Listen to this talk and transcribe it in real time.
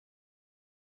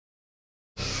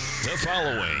The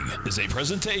following is a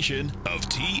presentation of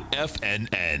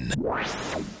TFNN.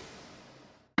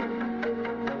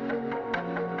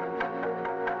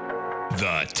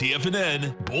 The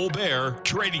TFNN Bull Bear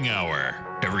Trading Hour.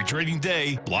 Every trading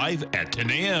day, live at 10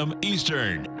 a.m.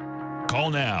 Eastern. Call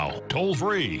now, toll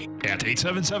free at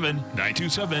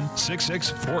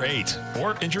 877-927-6648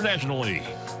 or internationally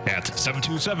at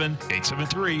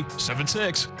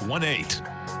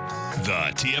 727-873-7618.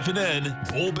 The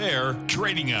TFNN Bull Bear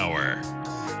Trading Hour.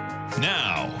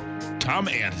 Now, Tom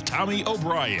and Tommy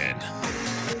O'Brien.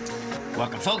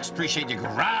 Welcome, folks. Appreciate you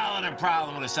growling and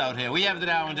prowling with us out here. We have the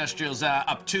Dow Industrials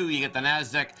up 2. You get the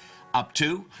NASDAQ up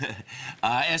 2.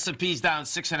 S&P's down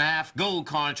 6.5. Gold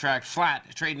contract flat,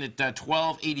 trading at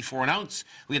 $12.84 an ounce.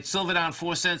 We get silver down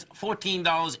 4 cents,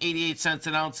 $14.88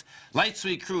 an ounce. Light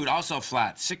sweet crude also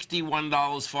flat,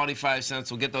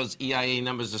 $61.45. We'll get those EIA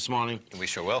numbers this morning. We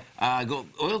sure will.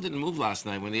 Oil didn't move last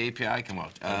night when the API came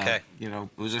out. Okay. You know,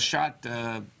 it was a shot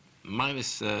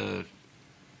minus.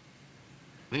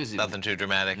 Nothing too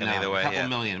dramatic in either way. A couple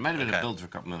million. It might have been a build for a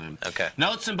couple million. Okay.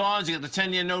 Notes and bonds. You got the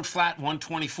 10-year note flat,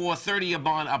 124. 30-year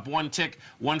bond up 1 tick,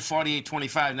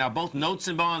 148.25. Now, both notes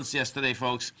and bonds yesterday,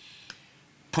 folks,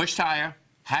 pushed higher,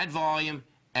 had volume,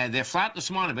 and they're flat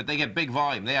this morning, but they get big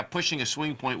volume. They are pushing a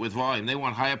swing point with volume. They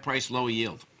want higher price, lower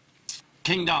yield.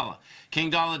 King dollar. King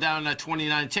dollar down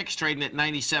 29 ticks, trading at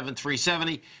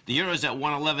 97.370. The euro is at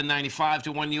 111.95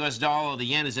 to 1 U.S. dollar. The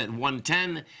yen is at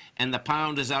 110, and the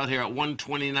pound is out here at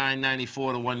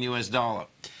 129.94 to 1 U.S. dollar.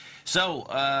 So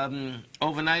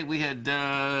overnight we had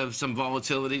some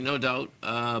volatility, no doubt.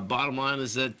 Bottom line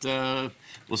is that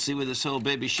we'll see where this whole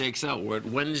baby shakes out. We're at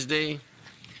Wednesday.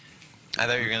 I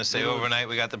thought you were going to say overnight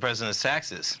we got the president's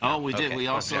taxes. Oh, we did. Okay. We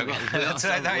also got that. That's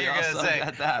what I thought you were going to say.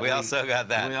 We also got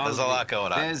that. There's a lot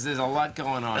going on. There's a lot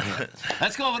going on here.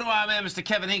 Let's go over to our man, Mr.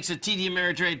 Kevin Hinks at TD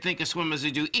Ameritrade. Think or Swim as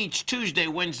we do each Tuesday,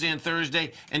 Wednesday, and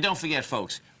Thursday. And don't forget,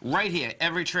 folks, right here,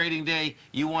 every trading day,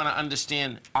 you want to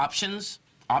understand options,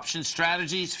 option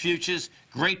strategies, futures.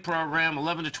 Great program,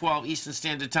 11 to 12 Eastern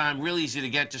Standard Time. Really easy to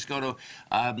get. Just go to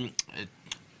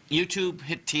YouTube,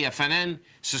 hit TFNN,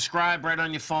 subscribe right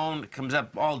on your phone. It comes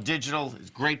up all digital. It's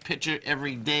great picture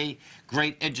every day,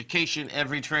 great education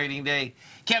every trading day.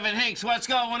 Kevin Hinks, what's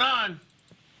going on?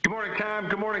 Good morning, Tom.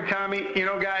 Good morning, Tommy. You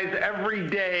know, guys, every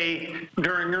day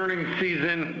during earnings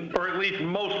season, or at least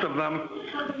most of them,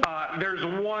 there's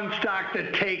one stock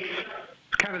that takes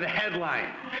kind of the headline.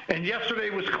 And yesterday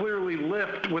was clearly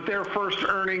Lyft with their first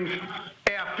earnings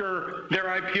after their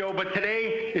IPO, but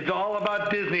today it's all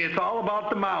about Disney. It's all about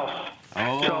the mouse.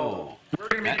 Oh. So we're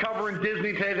going to be covering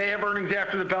Disney today. They have earnings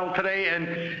after the bell today,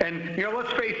 and you know,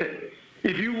 let's face it.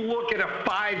 If you look at a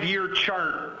 5-year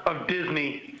chart of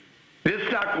Disney, this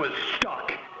stock was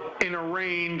stuck in a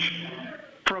range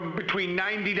from between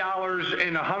 $90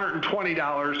 and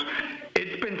 $120.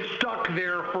 It's been stuck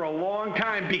there for a long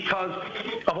time because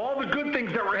of all the good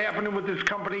things that were happening with this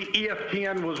company.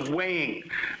 ESPN was weighing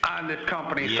on this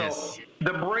company. Yes. So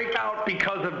the breakout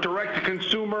because of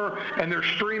direct-to-consumer and their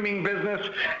streaming business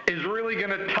is really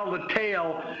going to tell the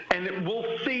tale, and we'll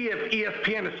see if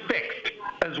ESPN is fixed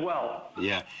as well.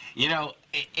 Yeah, you know,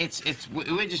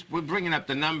 we're bringing up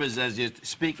the numbers as you're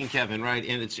speaking, Kevin, right?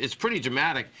 And it's pretty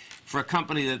dramatic for a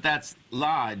company that's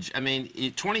large. I mean,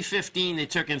 in 2015 they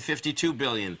took in $52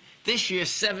 billion. This year,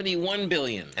 $71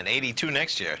 billion. And 82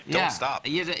 next year. Don't stop.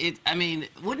 I mean,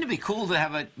 wouldn't it be cool to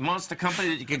have a monster company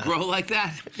that you could grow like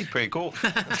that? It'd be pretty cool.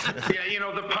 Yeah, you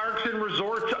know, the parks and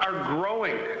resorts are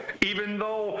growing, even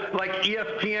though, like,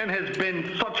 ESPN has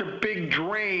been such a big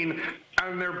drain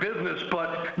on their business,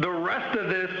 but the rest of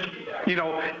this, you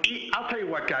know, I'll tell you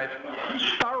what, guys,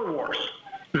 Star Wars,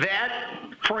 that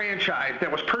franchise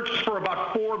that was purchased for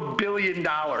about $4 billion,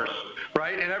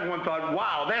 right? And everyone thought,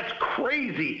 wow, that's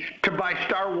crazy to buy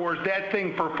Star Wars, that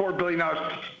thing for $4 billion.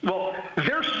 Well,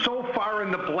 they're so far in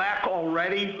the black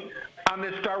already on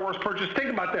this Star Wars purchase.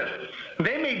 Think about this.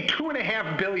 They made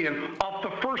 $2.5 billion off the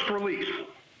first release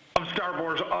of Star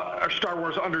Wars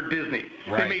under Disney.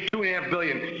 Right. They made $2.5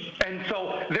 billion. And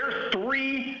so there's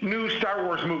 3 new Star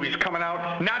Wars movies coming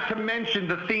out, not to mention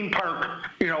the theme park,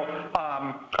 you know,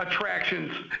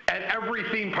 attractions at every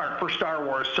theme park for Star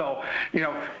Wars. So, you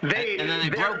know, they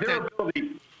broke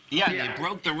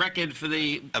the record for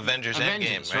the Avengers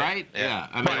Endgame, right? Yeah.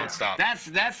 I mean, Don't stop.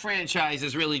 that franchise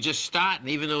is really just starting,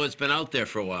 even though it's been out there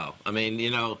for a while. I mean,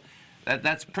 you know,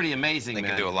 that's pretty amazing. They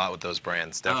can do a lot with those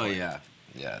brands, definitely. Oh, yeah.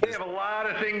 Yeah, they have a lot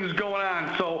of things going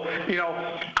on. So, you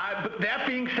know, but that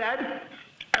being said,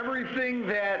 everything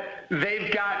that they've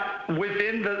got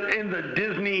within the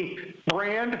Disney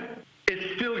brand,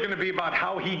 it's still going to be about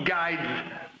how he guides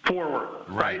forward,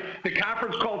 right? The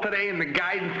conference call today and the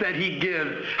guidance that he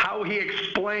gives, how he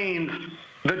explains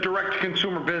the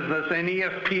direct-to-consumer business and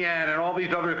ESPN and all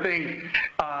these other things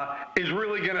is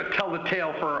really going to tell the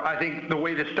tale for, I think, the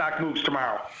way the stock moves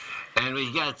tomorrow. And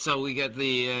we got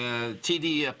the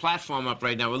TD platform up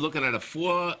right now. We're looking at a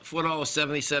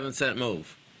 $4.77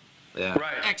 move. Yeah.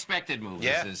 Right. Expected move,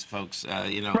 Yeah. this is, folks.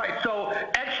 Right. So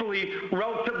actually,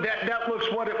 relative that looks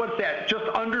what's that? Just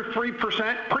under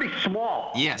 3%. Pretty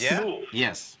small. Yes. Yeah. Move.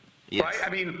 Yes. Right. I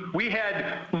mean, we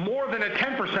had more than a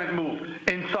 10% move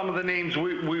in some of the names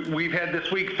we've had this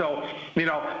week. So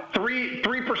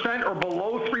 3% or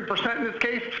below 3% in this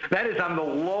case, that is on the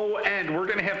low end. We're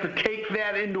going to have to take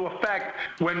that into effect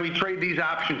when we trade these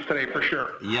options today, for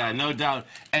sure. Yeah, no doubt.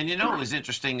 And it was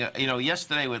interesting.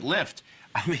 Yesterday with Lyft,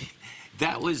 I mean,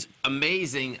 that was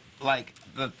amazing. Like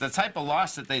the type of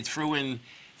loss that they threw in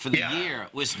for the year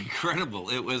was incredible.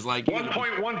 It was like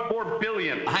 1.14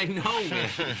 billion. I know, man.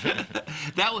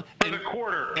 That was for the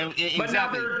quarter.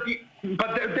 Exactly.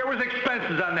 But there was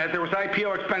expenses on that. There was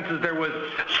IPO expenses. There was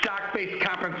stock-based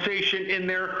compensation in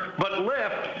there. But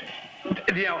Lyft,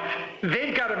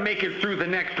 they've got to make it through the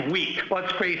next week.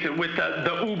 Let's face it, with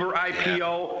the Uber IPO.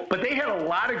 Yeah. But they had a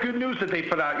lot of good news that they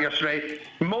put out yesterday.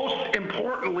 Most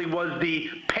importantly was the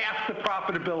path to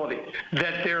profitability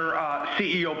that their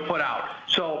CEO put out.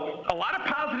 So a lot of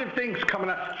positive things coming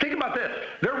up. Think about this.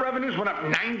 Their revenues went up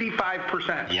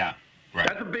 95%. Yeah. Right.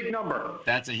 That's a big number.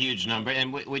 That's a huge number.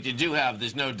 And what you do have,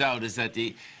 there's no doubt, is that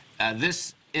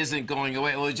this isn't going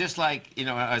away. Well, just like,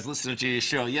 I was listening to your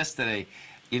show yesterday,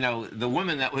 the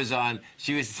woman that was on,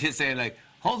 she was just saying, like,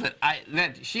 hold it,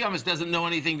 that she almost doesn't know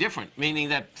anything different, meaning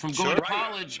that from going to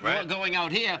college, going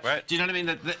out here, do you know what I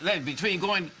mean? That between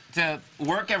going to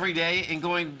work every day and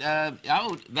going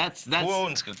out, that's who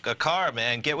owns a car,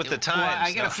 man? Get with the times. Well,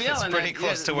 I get a feeling it's pretty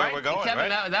close to where we're going, Kevin,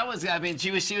 right? that was, I mean,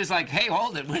 she was like, hey,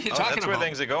 hold it, what are you talking about? That's where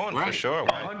things are going, for sure.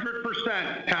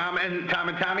 100%, Tom and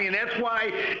Tommy, and that's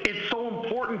why it's so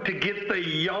important to get the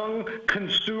young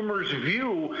consumer's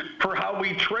view for how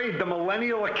we trade. The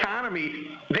millennial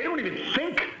economy, they don't even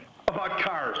think about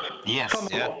cars. Yes. Some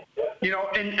of them.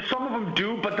 And some of them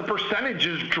do, but the percentage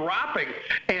is dropping.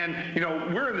 And,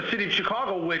 we're in the city of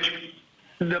Chicago, which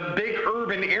the big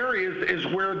urban areas is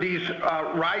where these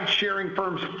ride-sharing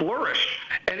firms flourish.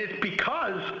 And it's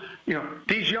because,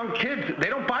 these young kids, they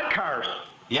don't buy cars.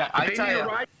 Yeah,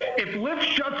 If Lyft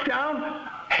shuts down,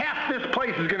 half this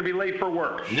place is going to be late for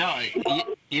work. No,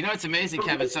 it's amazing,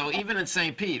 Kevin. So even in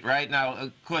St. Pete, right now,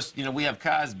 of course, we have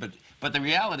cars, but the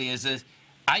reality is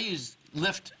I use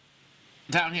Lyft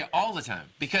down here all the time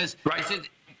because it's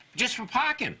just for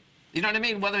parking. You know what I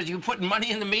mean? Whether you're putting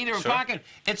money in the meter or parking,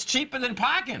 it's cheaper than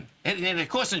parking. And of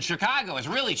course, in Chicago, it's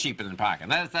really cheaper than parking.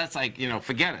 That's like,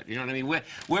 forget it. You know what I mean?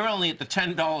 We're only at the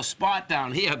 $10 spot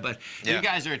down here, but you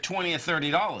guys are at $20 or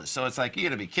 $30. So it's like, you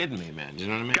got to be kidding me, man. You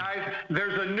know what I mean? Guys,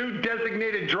 there's a new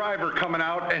designated driver coming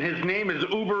out, and his name is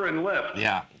Uber and Lyft.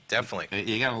 Yeah. Definitely.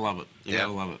 You got to love it. You got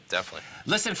to love it. Definitely.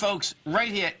 Listen, folks,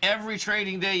 right here, every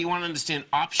trading day, you want to understand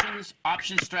options,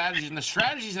 option strategies, and the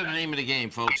strategies are the name of the game,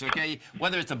 folks, okay?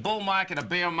 Whether it's a bull market, a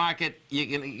bear market,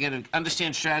 you're going to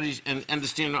understand strategies and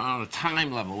understand it on a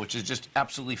time level, which is just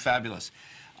absolutely fabulous.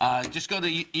 Just go to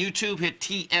YouTube, hit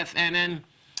TFNN,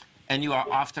 and you are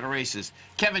off to the races.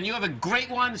 Kevin, you have a great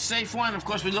one, safe one. Of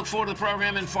course, we look forward to the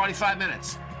program in 45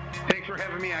 minutes. Thanks for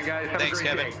having me on, guys. Thanks,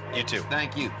 Kevin. Day. You too.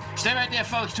 Thank you. Stay right there,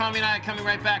 folks. Tommy and I are coming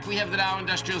right back. We have the Dow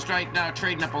Industrials right now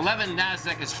trading up 11.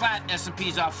 NASDAQ is flat.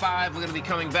 S&P's off 5. We're going to be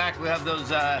coming back. We have those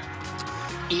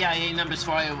EIA numbers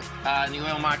for you in the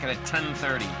oil market at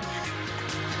 10:30.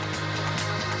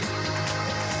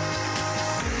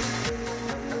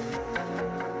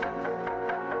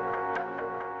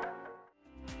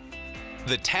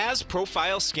 The TAS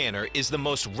Profile Scanner is the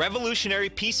most revolutionary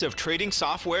piece of trading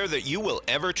software that you will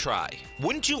ever try.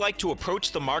 Wouldn't you like to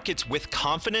approach the markets with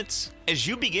confidence? As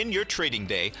you begin your trading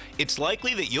day, it's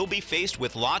likely that you'll be faced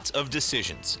with lots of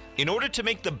decisions. In order to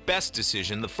make the best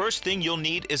decision, the first thing you'll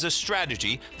need is a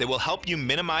strategy that will help you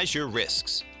minimize your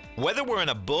risks. Whether we're in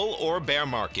a bull or bear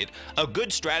market, a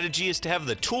good strategy is to have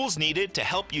the tools needed to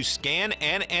help you scan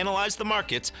and analyze the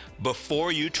markets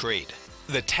before you trade.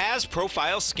 The TAS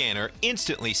Profile Scanner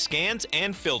instantly scans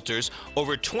and filters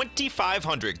over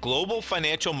 2,500 global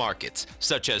financial markets,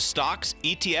 such as stocks,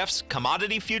 ETFs,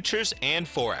 commodity futures, and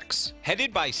Forex.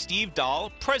 Headed by Steve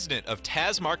Dahl, president of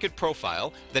TAS Market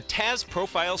Profile, the TAS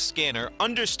Profile Scanner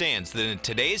understands that in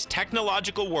today's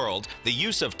technological world, the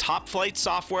use of top-flight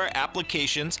software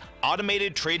applications,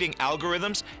 automated trading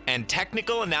algorithms, and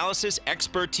technical analysis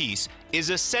expertise is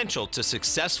essential to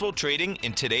successful trading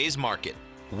in today's market.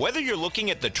 Whether you're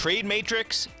looking at the trade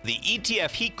matrix, the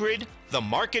ETF heat grid, the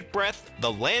market breadth,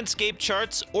 the landscape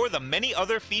charts, or the many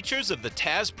other features of the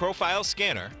TAS Profile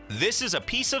Scanner, this is a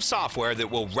piece of software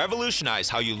that will revolutionize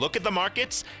how you look at the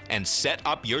markets and set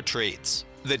up your trades.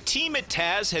 The team at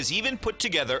TAS has even put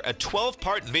together a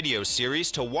 12-part video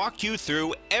series to walk you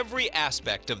through every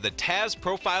aspect of the TAS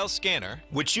Profile Scanner,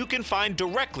 which you can find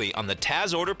directly on the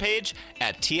TAS order page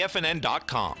at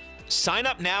TFNN.com. Sign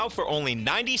up now for only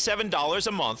 $97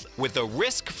 a month with a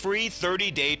risk-free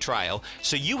 30-day trial,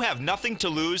 so you have nothing to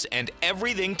lose and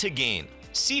everything to gain.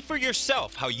 See for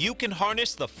yourself how you can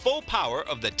harness the full power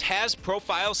of the TAS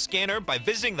Profile Scanner by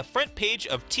visiting the front page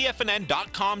of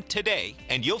TFNN.com today,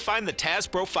 and you'll find the TAS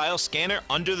Profile Scanner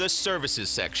under the Services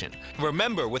section.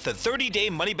 Remember, with a 30-day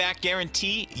money-back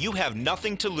guarantee, you have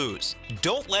nothing to lose.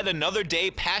 Don't let another day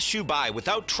pass you by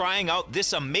without trying out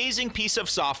this amazing piece of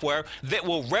software that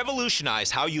will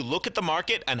revolutionize how you look at the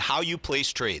market and how you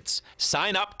place trades.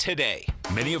 Sign up today.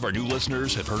 Many of our new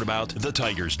listeners have heard about the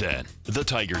Tiger's Den. The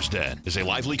Tiger's Den is a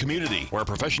lively community where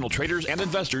professional traders and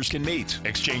investors can meet,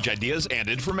 exchange ideas and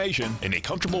information in a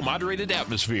comfortable, moderated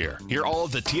atmosphere. Hear all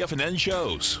of the TFNN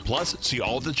shows, plus see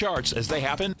all of the charts as they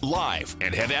happen live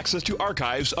and have access to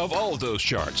archives of all of those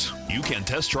charts. You can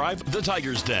test drive the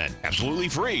Tiger's Den absolutely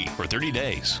free for 30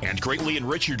 days and greatly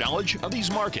enrich your knowledge of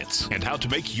these markets and how to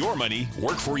make your money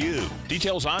work for you.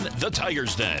 Details on the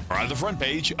Tiger's Den are on the front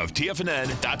page of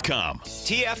TFNN.com.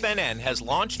 TFNN has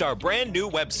launched our brand new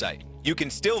website. You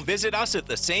can still visit us at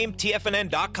the same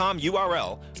TFNN.com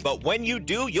URL, but when you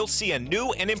do, you'll see a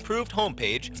new and improved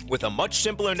homepage with a much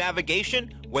simpler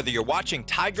navigation, whether you're watching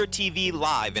Tiger TV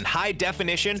live in high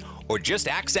definition or just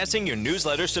accessing your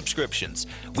newsletter subscriptions.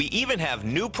 We even have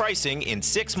new pricing in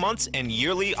 6 months and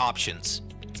yearly options.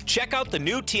 Check out the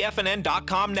new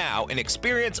TFNN.com now and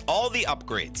experience all the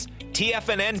upgrades.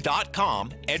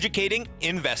 TFNN.com, educating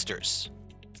investors.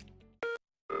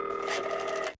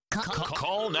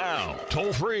 Call now,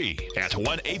 toll free at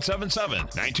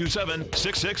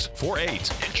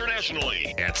 1-877-927-6648.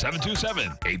 Internationally at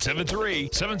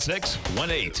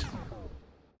 727-873-7618.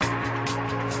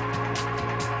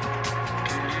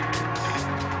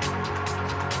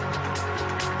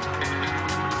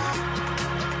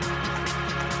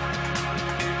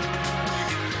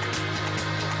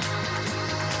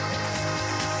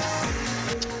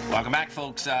 Welcome back,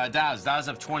 folks. Dow's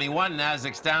up 21.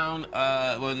 Nasdaq's down.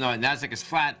 Well, no, Nasdaq is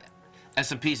flat.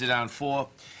 S&Ps are down 4.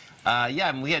 Yeah,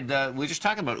 and we were just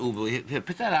talking about Uber. Here,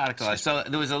 put that article. I saw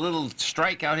there was a little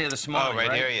strike out here this morning. Oh,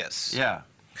 right here, yes. Yeah.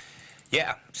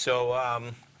 Yeah. So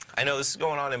I know this is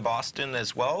going on in Boston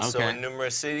as well. Okay. So in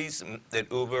numerous cities,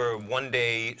 that Uber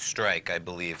one-day strike, I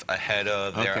believe, ahead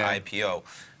of their IPO.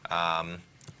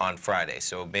 On Friday,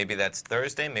 so maybe that's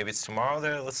Thursday, maybe it's tomorrow.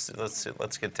 There, let's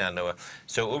get down to it.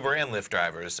 So Uber and Lyft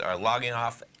drivers are logging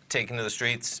off, taking to the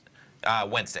streets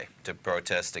Wednesday to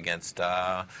protest against.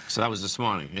 So that was this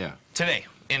morning, yeah. Today,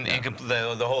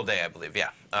 the whole day, I believe,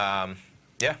 yeah.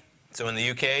 Yeah. So in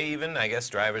the UK, even I guess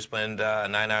drivers planned a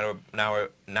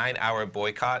 9-hour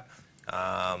boycott,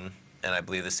 and I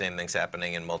believe the same thing's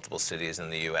happening in multiple cities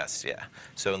in the U.S. Yeah.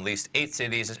 So at least 8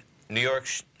 cities: New York,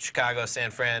 Chicago,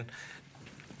 San Fran.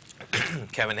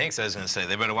 Kevin Hanks, I was going to say,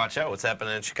 they better watch out what's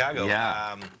happening in Chicago.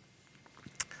 Yeah.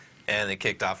 And they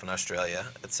kicked off in Australia,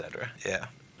 etc. Yeah.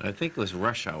 I think it was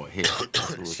rush hour here.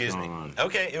 Excuse me.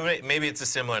 Okay, maybe it's a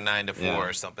similar 9 to 4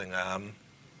 or something.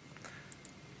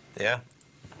 Yeah.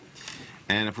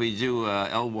 And if we do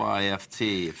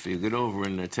LYFT, if you get over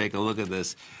and take a look at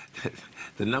this,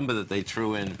 the number that they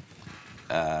threw in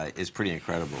is pretty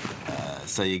incredible.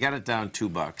 So you got it down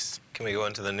 $2. Can we go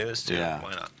into the news too? Yeah.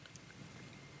 Why not?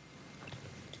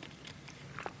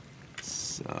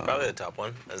 Probably the top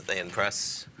one, as they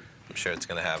impress. I'm sure it's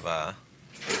going to have.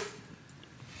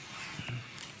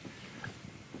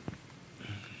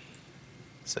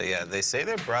 So yeah, they say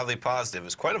they're broadly positive. It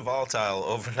was quite a volatile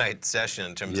overnight session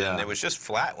in terms of, and it was just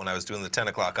flat when I was doing the 10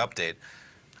 o'clock update.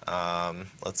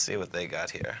 Let's see what they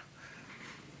got here.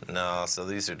 No, so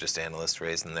these are just analysts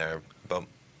raising their bump.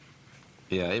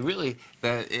 Yeah, it really,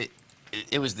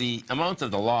 it was the amount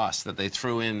of the loss that they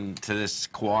threw into this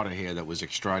quarter here that was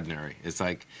extraordinary. It's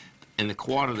like in the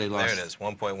quarter they lost. There it is,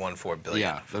 1.14 billion.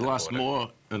 Yeah, they lost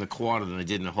more in the quarter than they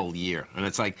did in the whole year. And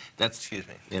it's like, that's, excuse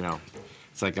me. You know,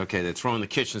 it's like, okay, they're throwing the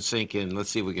kitchen sink in. Let's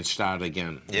see if we can start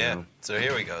again. Yeah, you know? So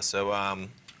here we go. So a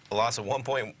loss of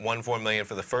 1.14 million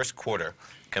for the first quarter,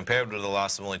 compared with a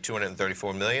loss of only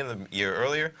 234 million the year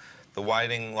earlier. The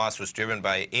widening loss was driven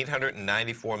by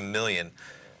 894 million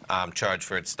charged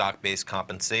for its stock-based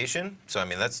compensation. So, I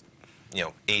mean, that's,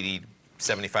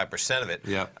 75% of it.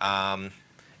 Yeah.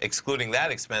 Excluding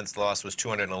that expense, the loss was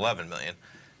 211 million.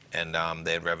 and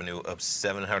they had revenue of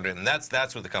 700, and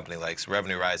that's what the company likes.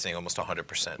 Revenue rising almost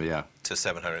 100%. Yeah. To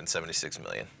 776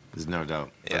 million. There's no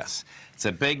doubt. Yeah. It's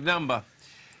a big number.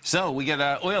 So we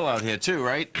got oil out here too,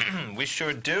 right? We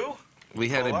sure do. We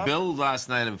had a build last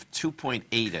night of 2.8,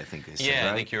 I think they said, Yeah,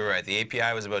 right? I think you were right. The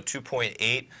API was about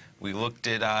 2.8. We looked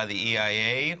at the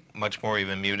EIA, much more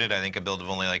even muted. I think a build of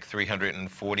only like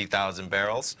 340,000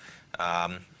 barrels. Let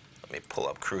me pull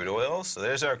up crude oil. So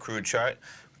there's our crude chart.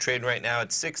 We're trading right now at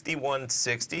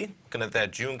 61.60. Looking at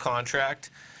that June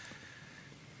contract.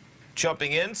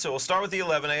 Jumping in, so we'll start with the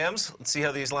 11 a.m.s. Let's see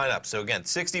how these line up. So again,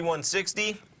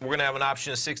 61.60. We're going to have an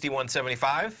option of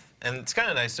 61.75. And it's kind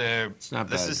of nice. It's not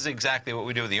this bad. is exactly what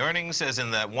we do with the earnings, as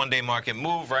in that one-day market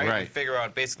move, right? Right. We figure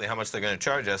out basically how much they're going to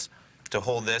charge us to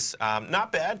hold this.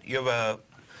 Not bad. You have a,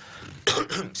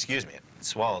 excuse me,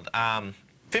 swallowed.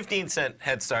 15-cent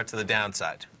head start to the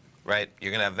downside, right?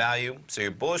 You're going to have value. So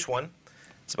your bullish one,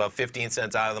 it's about 15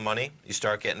 cents out of the money. You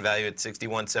start getting value at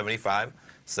 61.75.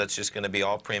 So that's just going to be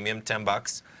all premium, 10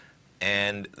 bucks.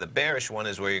 And the bearish one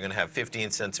is where you're going to have 15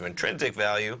 cents of intrinsic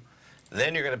value.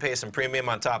 Then you're going to pay some premium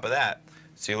on top of that.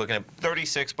 So you're looking at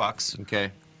 36 bucks.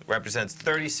 Okay. Represents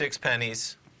 36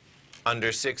 pennies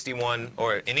under 61,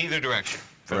 or in either direction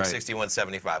from Right.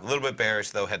 61.75. A little bit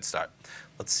bearish, though, head start.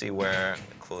 Let's see where,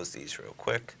 close these real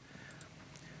quick.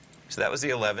 So that was the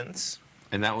 11s.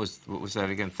 And that was, what was that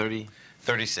again, 30?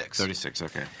 36. 36,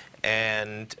 okay.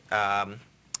 And,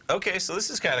 okay, so this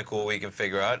is kind of cool we can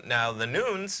figure out. Now, the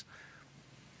noons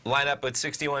line up at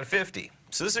 61.50.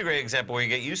 So this is a great example where you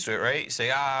get used to it, right? You say,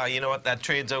 you know what, that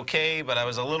trade's okay, but I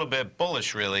was a little bit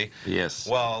bullish, really. Yes.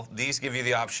 Well, these give you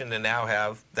the option to now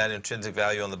have that intrinsic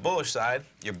value on the bullish side.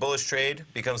 Your bullish trade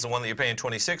becomes the one that you're paying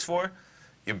 26 for.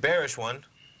 Your bearish one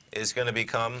is going to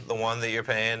become the one that you're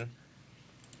paying,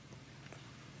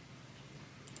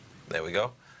 there we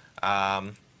go, a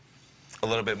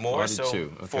little bit more. 42, so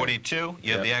okay. 42.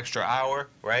 You have the extra hour,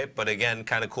 right? But again,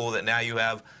 kind of cool that now you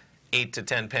have 8 to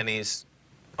 10 pennies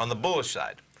on the bullish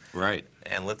side. Right.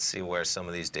 And let's see where some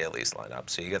of these dailies line up.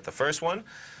 So you got the first one.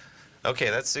 Okay,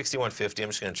 that's 61.50. I'm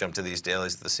just going to jump to these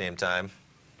dailies at the same time.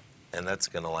 And that's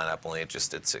going to line up only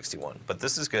just at 61. But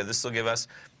this is good. This will give us,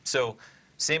 so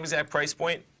same exact price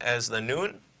point as the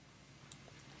noon.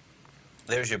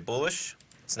 There's your bullish.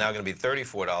 It's now going to be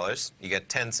 $34. You get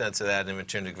 10 cents of that in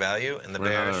intrinsic value. And the For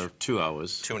bearish, another 2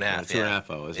 hours. 2.5, yeah.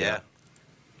 2.5 hours, yeah.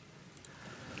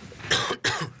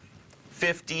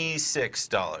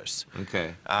 $56.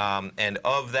 Okay. And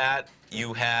of that,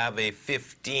 you have a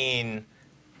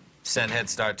 15-cent head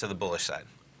start to the bullish side.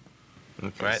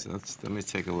 Okay, Right. so let me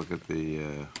take a look at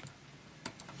the,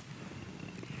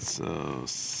 so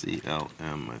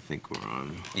CLM, I think we're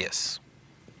on. Yes.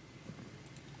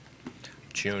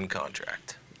 June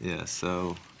contract. Yeah,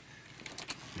 so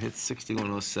hit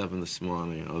 61.07 this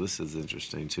morning. Oh, this is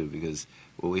interesting, too, because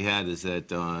what we had is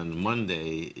that on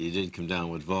Monday, you did come down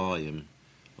with volume.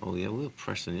 Oh, yeah, a little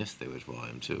pressure yesterday with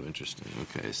volume, too. Interesting.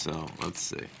 Okay, so let's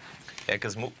see. Yeah,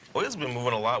 because oil's been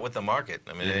moving a lot with the market.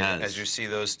 I mean, It has. as you see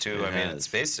those two, It I mean, has. it's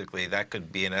basically, that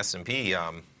could be an S&P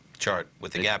chart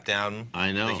with the gap down.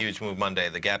 I know. The huge move Monday,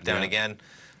 the gap down Yeah. again.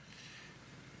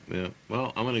 Yeah,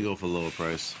 well, I'm going to go for lower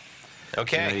price.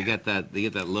 Okay. You get that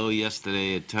low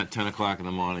yesterday at 10 o'clock in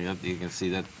the morning. You can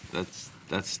see that's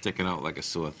sticking out like a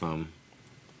sore thumb.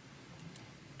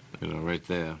 You know, right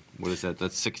there. What is that?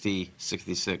 That's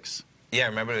 66. Yeah,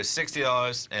 remember it was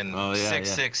 $60 and Oh, yeah,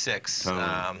 666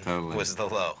 Totally. was the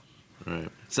low. Right.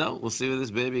 So we'll see where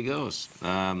this baby goes.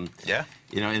 Yeah.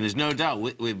 You know, and there's no doubt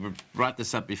we brought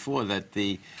this up before that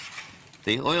the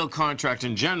oil contract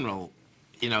in general,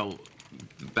 you know,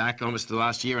 back almost the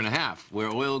last year and a half, where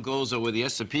oil goes or where the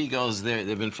S&P goes,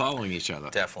 they've been following each other.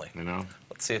 Definitely. You know.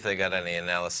 Let's see if they got any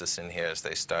analysis in here as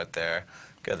they start there.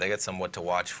 Good, they got some what to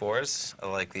watch for us. I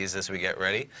like these as we get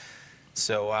ready.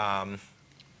 So,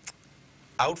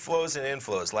 outflows and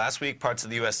inflows. Last week, parts of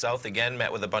the U.S. South again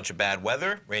met with a bunch of bad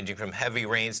weather, ranging from heavy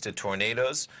rains to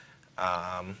tornadoes.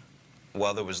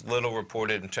 While there was little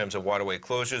reported in terms of waterway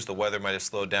closures, the weather might have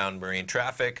slowed down marine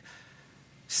traffic,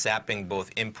 sapping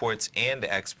both imports and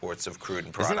exports of crude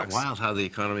and products. Isn't it wild how the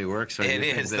economy works? Right? It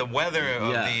is. The weather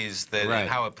of Yeah, these, right. and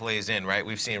how it plays in, right?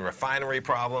 We've seen refinery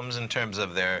problems in terms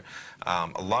of their,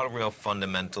 a lot of real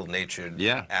fundamental natured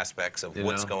aspects of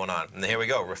what's going on. And here we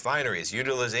go. Refineries.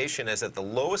 Utilization is at the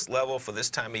lowest level for this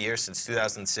time of year since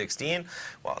 2016.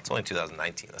 Well, it's only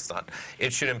 2019. That's not.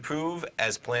 It should improve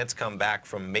as plants come back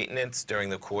from maintenance during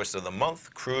the course of the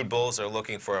month. Crude bulls are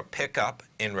looking for a pickup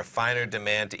in refiner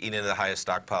demand to eat into the highest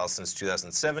stockpile since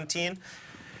 2017.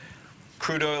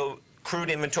 Crude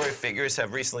inventory figures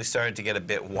have recently started to get a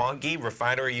bit wonky.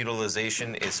 Refinery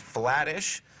utilization is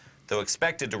flattish. though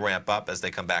expected to ramp up as they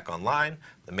come back online.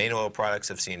 The main oil products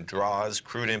have seen draws.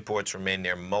 Crude imports remain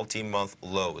near multi-month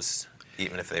lows,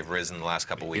 even if they've risen the last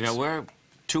couple weeks. You know, we're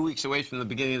 2 weeks away from the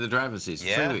beginning of the driving season.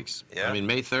 Yeah, 3 weeks. yeah. I mean,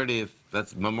 May 30th,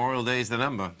 that's Memorial Day is the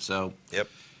number. So, Yep.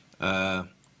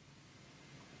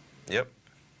 Yep.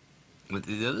 But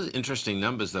the other interesting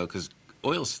numbers, though, because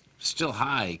oil's still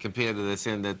high compared to this,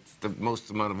 and that's the most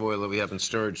amount of oil that we have in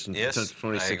storage since Yes,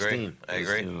 2016. I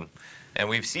agree. You know, And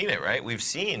we've seen it, right? We've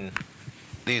seen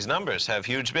these numbers have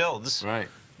huge builds, right.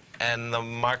 and the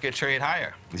market trade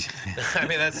higher. I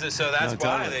mean, that's why,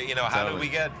 totally. you know, how do we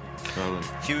get Totally.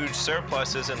 huge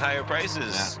surpluses and higher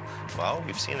prices? Yeah. Well,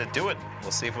 we've seen it do it.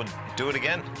 We'll see if we'll do it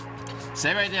again.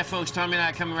 Stay right there, folks. Tommy and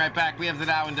I coming right back. We have the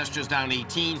Dow Industrials down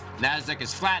 18. NASDAQ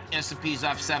is flat. S&P's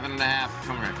off 7.5.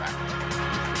 Coming right back.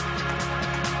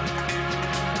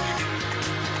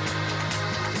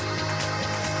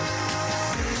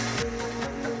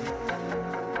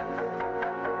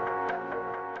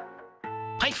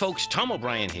 Hi folks, Tom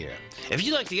O'Brien here. If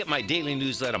you'd like to get my daily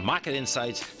newsletter, Market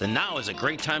Insights, then now is a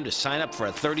great time to sign up for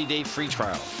a 30-day free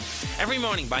trial. Every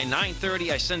morning by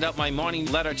 9:30, I send out my morning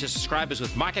letter to subscribers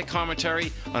with market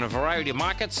commentary on a variety of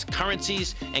markets,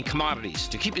 currencies, and commodities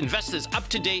to keep investors up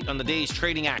to date on the day's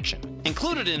trading action.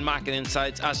 Included in Market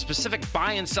Insights are specific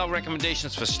buy and sell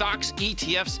recommendations for stocks,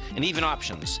 ETFs, and even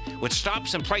options, with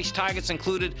stops and price targets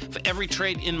included for every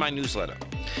trade in my newsletter.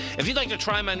 If you'd like to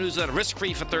try my newsletter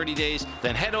risk-free for 30 days,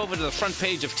 then head over to the front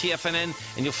page of TFNN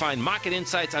and you'll find Market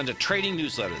Insights under Trading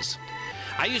Newsletters.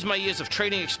 I use my years of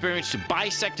trading experience to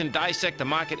bisect and dissect the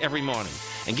market every morning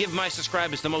and give my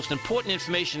subscribers the most important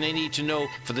information they need to know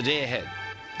for the day ahead.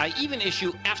 I even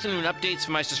issue afternoon updates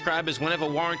for my subscribers whenever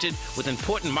warranted with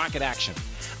important market action.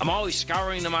 I'm always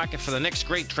scouring the market for the next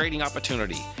great trading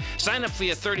opportunity. Sign up for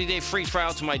your 30-day free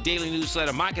trial to my daily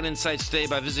newsletter, Market Insights, today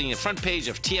by visiting the front page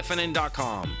of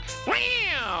TFNN.com.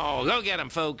 Wow! Go get 'em,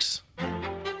 folks.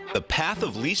 The Path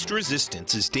of Least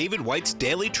Resistance is David White's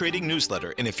daily trading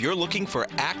newsletter, and if you're looking for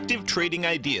active trading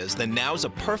ideas, then now's a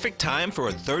perfect time for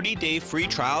a 30-day free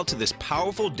trial to this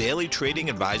powerful daily trading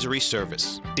advisory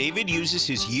service. David uses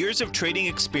his years of trading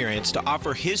experience to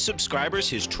offer his subscribers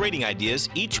his trading ideas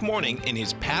each morning in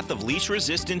his Path of Least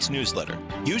Resistance newsletter.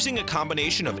 Using a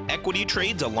combination of equity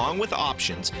trades along with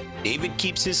options, David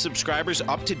keeps his subscribers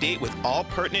up to date with all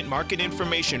pertinent market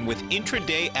information with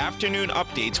intraday afternoon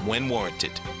updates when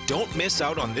warranted. Don't miss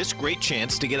out on this great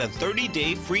chance to get a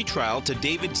 30-day free trial to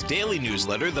David's daily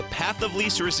newsletter, The Path of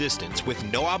Least Resistance, with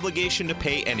no obligation to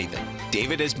pay anything.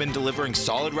 David has been delivering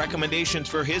solid recommendations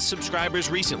for his subscribers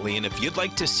recently, and if you'd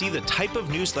like to see the type of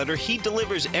newsletter he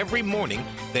delivers every morning,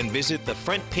 then visit the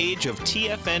front page of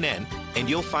TFNN and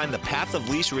you'll find The Path of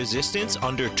Least Resistance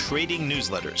under Trading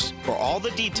Newsletters. For all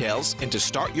the details and to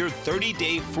start your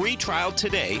 30-day free trial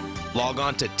today, log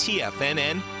on to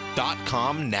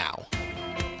TFNN.com now.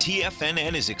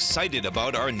 TFNN is excited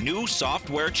about our new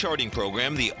software charting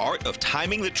program, The Art of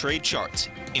Timing the Trade Charts.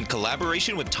 In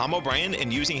collaboration with Tom O'Brien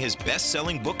and using his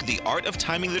best-selling book, The Art of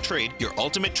Timing the Trade, Your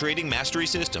Ultimate Trading Mastery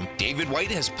System, David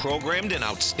White has programmed an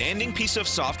outstanding piece of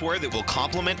software that will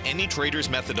complement any trader's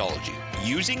methodology.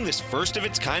 Using this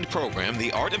first-of-its-kind program,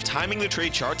 The Art of Timing the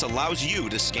Trade Charts allows you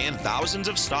to scan thousands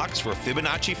of stocks for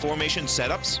Fibonacci formation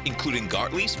setups, including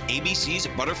Gartleys,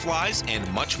 ABCs, butterflies,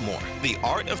 and much more. The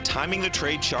Art of Timing the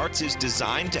Trade Charts is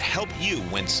designed to help you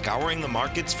when scouring the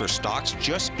markets for stocks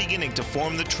just beginning to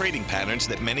form the trading patterns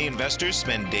that many investors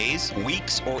spend days,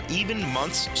 weeks, or even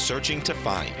months searching to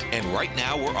find. And right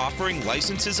now, we're offering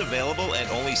licenses available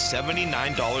at only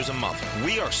 $79 a month.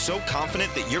 We are so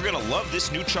confident that you're going to love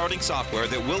this new charting software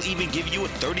that will even give you a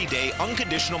 30-day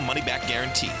unconditional money-back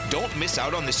guarantee. Don't miss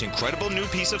out on this incredible new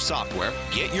piece of software.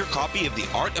 Get your copy of The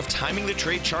Art of Timing the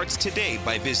Trade Charts today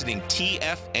by visiting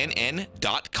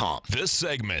TFNN.com. This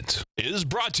segment is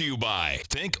brought to you by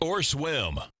Think or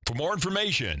Swim. For more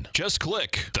information, just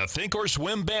click the Think or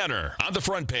Swim banner on the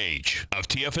front page of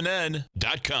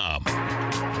TFNN.com.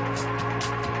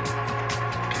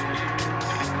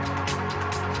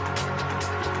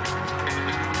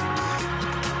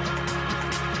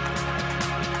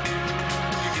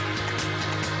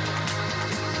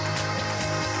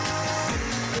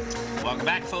 Welcome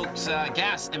back, folks.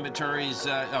 Gas inventories,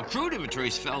 crude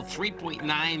inventories fell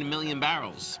 3.9 million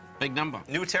barrels. Big number.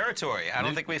 New territory. I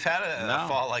don't think we've had a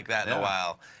fall like that in a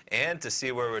while. And to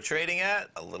see where we're trading at,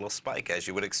 a little spike, as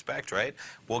you would expect, right?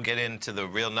 We'll get into the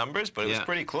real numbers, but it was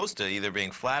pretty close to either being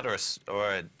flat or a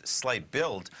slight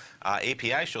build.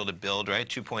 API showed a build, right?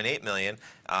 2.8 million.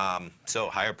 So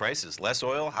higher prices. Less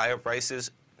oil, higher prices,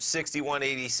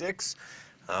 61.86.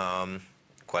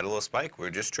 Quite a little spike. We're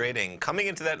just trading, coming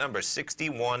into that number,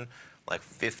 61 like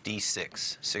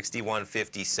 56,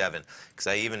 61.57. Because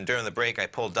I even, during the break, I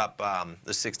pulled up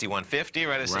the 61.50,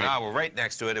 right? I said, Right. we're right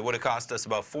next to it. It would have cost us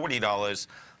about $40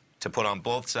 to put on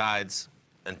both sides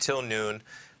until noon.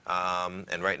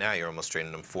 And right now, you're almost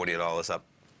trading them $40 up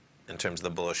in terms of the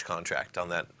bullish contract on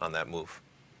that move.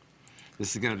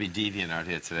 This is going to be deviant out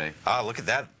here today. Look at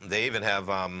that. They even have,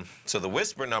 so the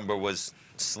whisper number was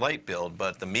slight build,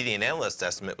 but the median analyst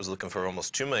estimate was looking for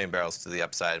almost 2 million barrels to the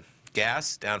upside.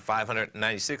 Gas down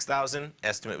 596,000.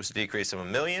 Estimate was a decrease of 1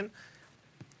 million.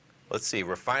 Let's see,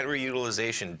 refinery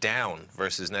utilization down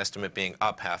versus an estimate being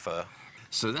up half a.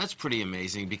 So that's pretty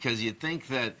amazing, because you'd think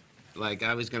that, like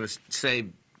I was going to say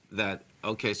that,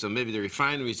 okay, so maybe the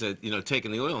refineries are,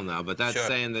 taking the oil now, but that's Sure.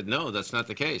 saying that no, that's not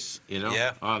the case,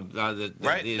 Yeah.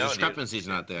 Right. The No, discrepancy's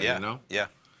not there, Yeah. Yeah.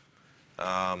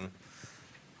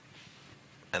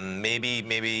 And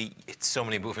maybe it's so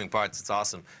many moving parts, it's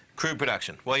awesome. Crude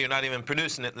production. Well, you're not even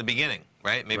producing it in the beginning,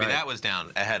 right? Maybe Right. that was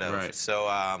down ahead of. Right. So,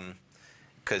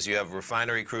 because you have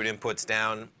refinery crude inputs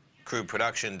down, crude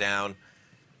production down.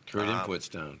 Crude inputs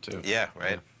down, too. Yeah,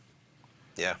 right.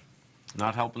 Yeah.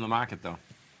 Not helping the market, though.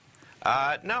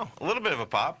 No, a little bit of a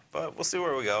pop, but we'll see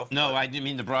where we go. No, I didn't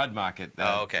mean the broad market.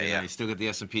 Oh, okay, yeah. You still got the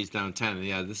S&P's down 10.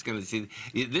 Yeah, this is going to see.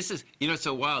 This is, it's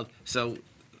so wild. So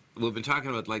we've been talking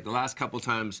about, like, the last couple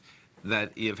times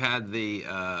that you've had the...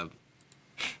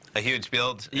 A huge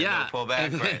build and yeah, a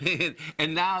pullback, right?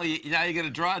 and now you get a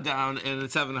drawdown, and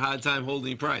it's having a hard time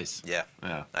holding price. Yeah,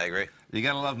 Yeah. I agree. You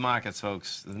got to love markets,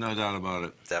 folks. There's no doubt about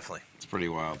it. Definitely. It's pretty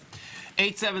wild.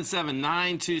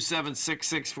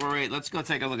 877-927-6648. Let's go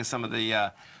take a look at some of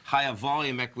the higher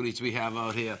volume equities we have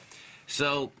out here.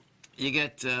 So you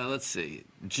get, let's see,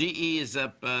 GE is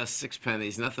up 6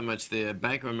 pennies, nothing much there.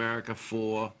 Bank of America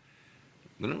 4.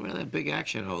 We don't really have big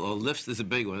action. Oh, Lyft is a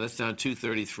big one. That's down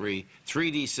 233.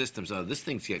 3D Systems. Oh, this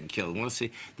thing's getting killed. Want to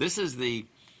see? This is the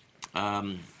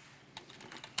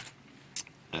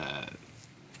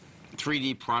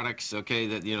 3D products, okay,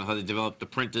 that, how they develop the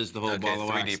printers, the whole ball of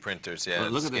wax. 3D printers, yeah.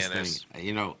 Look at scanners. this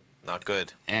thing, Not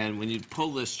good. And when you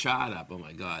pull this chart up, oh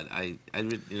my God,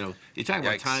 you talk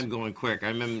about Yikes. time going quick. I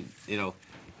remember,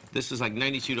 this was like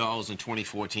 $92 in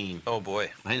 2014. Oh boy.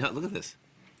 I know, look at this.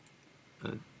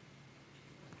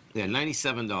 Yeah,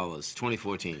 $97,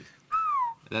 2014.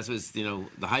 That's was, the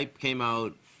hype came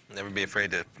out. Never be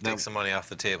afraid to take some money off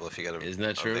the table if you got Isn't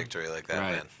that true? a victory like that,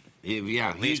 Right. man. Yeah,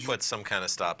 At least put some kind of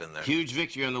stop in there. huge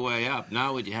victory on the way up.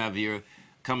 Now what you have, you're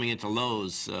coming into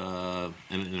lows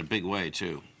in a big way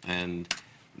too. And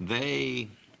they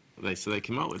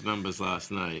came out with numbers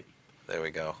last night. There we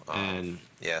go. And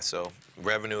yeah, so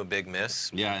revenue a big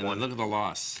miss. yeah, and look at the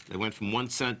loss. They went from 1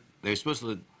 cent. They were supposed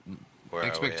to. Where are we?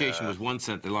 Expectation was 1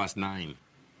 cent. They lost 9.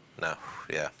 No,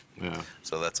 yeah. Yeah.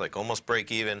 So that's like almost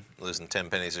break even, losing 10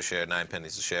 pennies a share, 9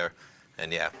 pennies a share,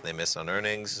 and yeah, they miss on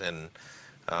earnings. And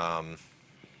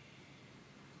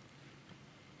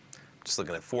just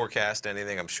looking at forecast,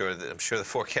 anything, I'm sure the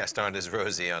forecasts aren't as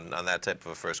rosy on that type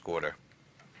of a first quarter.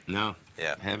 No.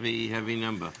 Yeah. Heavy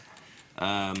number.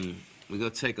 We go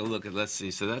take a look at. Let's see.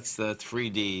 So that's the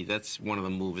 3D. That's one of the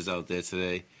movers out there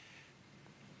today.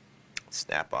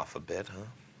 Snap off a bit, huh?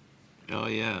 Oh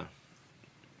yeah.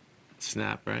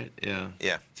 Snap, right? Yeah.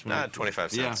 Yeah,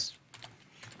 25 cents.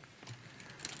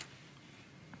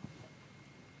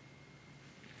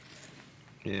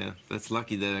 Yeah, that's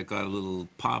lucky that it got a little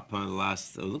pop on the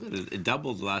last. Oh, look at it! It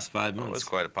doubled the last 5 months. It was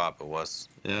quite a pop. It was.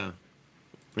 Yeah.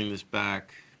 Bring this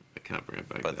back. I can't bring it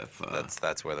back But that far.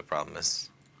 that's where the problem is.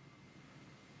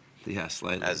 Yeah,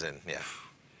 slightly. As in, yeah,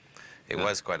 it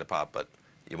was quite a pop, but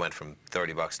you went from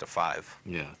 $30 to $5.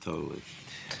 Yeah, totally.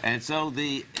 And so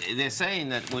they're saying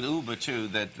that with Uber too,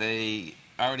 that they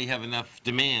already have enough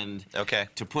demand Okay.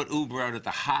 to put Uber out at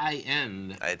the high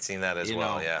end. I had seen that as you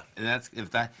well. know, Yeah. And that's if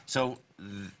that. So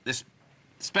this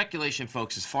speculation,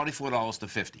 folks, is $44 to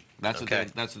 $50. That's Okay.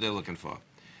 what they're looking for.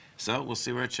 So we'll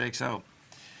see where it shakes out.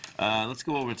 Let's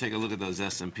go over and take a look at those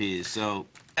S&Ps. So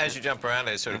As you jump around,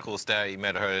 I just heard a cool stat. You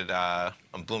might have heard it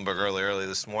on Bloomberg early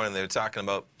this morning. They were talking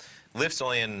about Lyft's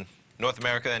only in North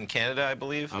America and Canada, I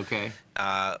believe. okay.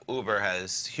 Uber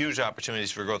has huge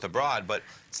opportunities for growth abroad, but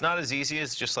it's not as easy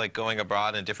as just like going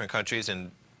abroad in different countries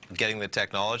and getting the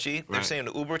technology. They're Right. saying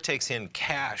Uber takes in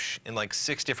cash in like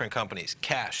 6 different companies.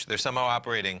 Cash. They're somehow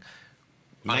operating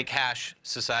on a Like- cash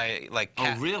society. Like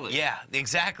Oh, really? Yeah,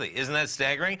 exactly. Isn't that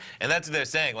staggering? And that's what they're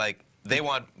saying. Like they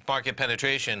want market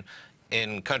penetration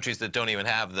in countries that don't even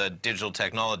have the digital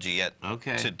technology yet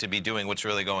Okay. to be doing what's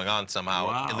really going on somehow.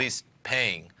 Wow. At least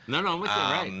paying. No, I'm with you,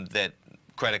 right. That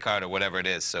credit card or whatever it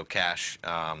is, so cash.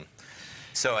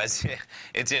 So it's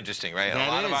interesting, right? That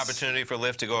a lot of is. opportunity for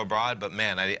Lyft to go abroad, but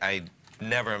man, I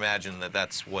never imagined that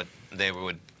that's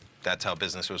how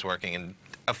business was working in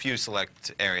a few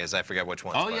select areas. I forget which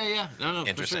ones. Oh, yeah. No,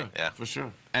 interesting. For sure. For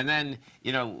sure. And then,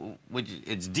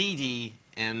 it's DD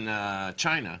in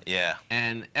China. Yeah.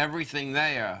 And everything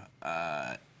there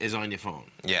is on your phone.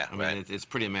 Yeah, I mean, it's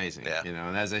pretty amazing. Yeah.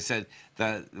 And as I said,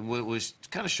 what was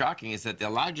kind of shocking is that the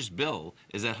largest bill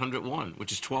is at 101,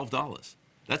 which is $12.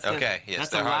 That's yes,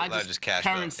 the largest cash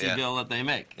bill. currency bill that they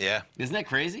make. Yeah. Isn't that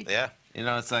crazy? Yeah.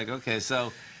 It's like, okay,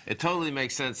 so it totally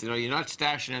makes sense. You're not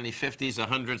stashing any 50s or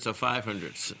 100s or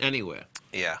 500s anywhere.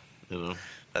 Yeah.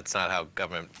 That's not how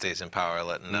government stays in power,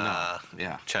 letting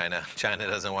China. China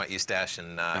doesn't want you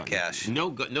stashing cash.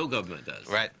 No government does.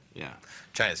 Right. Yeah.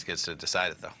 China gets to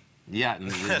decide it, though. Yeah.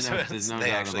 There's no they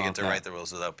doubt actually about get to write the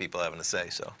rules without people having to say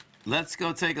so. Let's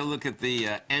go take a look at the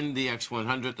NDX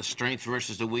 100, the strength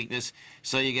versus the weakness.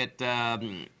 So you get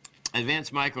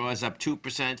Advanced Micro is up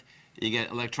 2%. You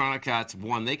get Electronic Arts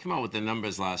 1. They come out with the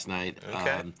numbers last night.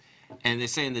 Okay. And they're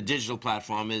saying the digital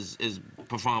platform is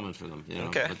performing for them.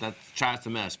 Okay. But that chart's a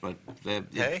mess. But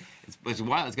it's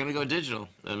wild. It's going to go digital.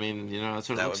 I mean, that's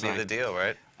what it looks like. That would be the deal,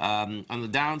 right? On the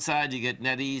downside, you get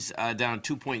NetEase down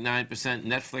 2.9%.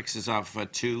 Netflix is off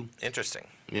 2%. Interesting.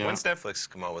 Yeah. When's Netflix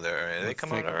come out with it? Did they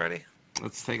come out already?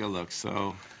 Let's take a look.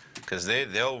 So. Because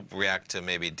they'll react to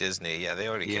maybe Disney. Yeah, they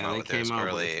already came out with theirs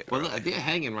early. Well, they're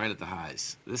hanging right at the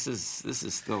highs. This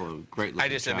is still a great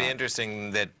looking it'd be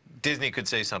interesting that Disney could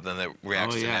say something that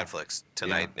reacts to Netflix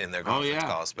tonight in their conference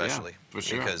call, especially. Yeah, for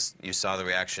sure. Because you saw the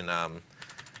reaction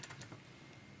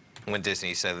when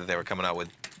Disney said that they were coming out with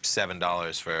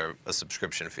 $7 for a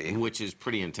subscription fee. Which is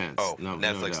pretty intense. Oh,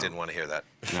 Netflix didn't want to hear that.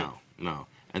 No.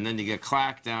 And then you get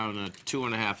Clack down at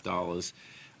 $2.50.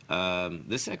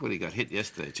 This equity got hit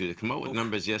yesterday, too. They come out with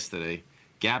numbers yesterday.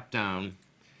 Gap down.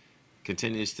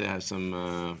 Continues to have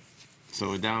some... so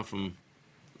we're down from...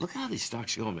 Look how these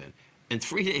stocks go, man. In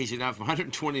 3 days, you're down from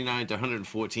 129 to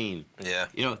 114. Yeah.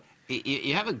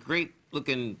 You have a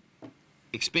great-looking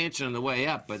expansion on the way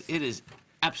up, but it is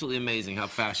absolutely amazing how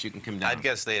fast you can come down. I'd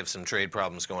guess they have some trade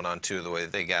problems going on, too, the way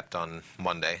they gapped on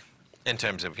Monday, in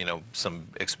terms of, some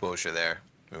exposure there.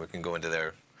 I mean, we can go into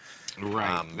their...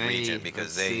 region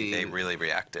because they really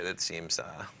reacted, it seems.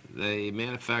 They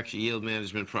manufacture yield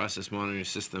management, process monitoring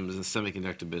systems, and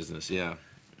semiconductor business. Yeah.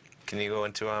 Can you go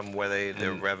into where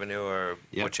their revenue or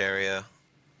which area?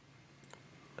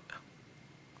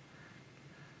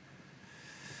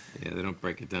 Yeah, they don't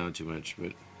break it down too much,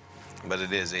 but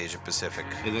it is Asia Pacific.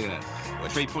 Hey, look at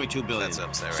that. 3.2 billion. That's what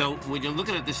I'm saying, right? So when you're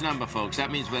looking at this number, folks, that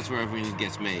means that's where everything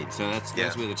gets made. So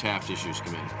that's where the Taft issues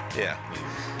come in. Yeah.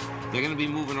 They're going to be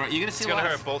moving around. You're going to see it's going to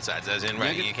hurt both sides, as in,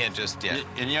 right? You can't just,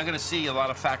 And you're going to see a lot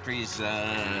of factories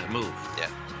move. Yeah.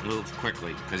 Move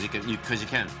quickly, because you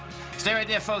can. Stay right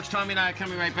there, folks. Tommy and I are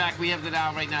coming right back. We have the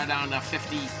Dow right now down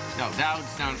 50. No,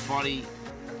 Dow's down 40.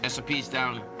 S&P's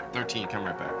down 13. Come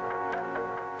right back.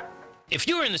 If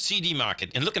you're in the CD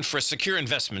market and looking for a secure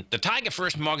investment, the Tiger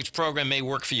First Mortgage Program may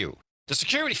work for you. The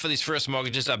security for these first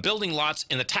mortgages are building lots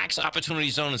in the tax opportunity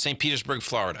zone in St. Petersburg,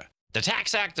 Florida. The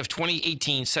Tax Act of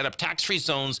 2018 set up tax-free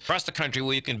zones across the country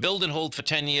where you can build and hold for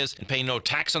 10 years and pay no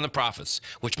tax on the profits,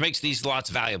 which makes these lots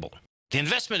valuable. The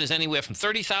investment is anywhere from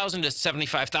 $30,000 to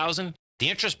 $75,000. The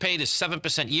interest paid is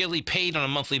 7% yearly, paid on a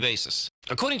monthly basis.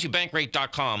 According to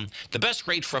Bankrate.com, the best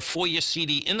rate for a 4-year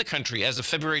CD in the country as of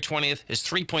February 20th is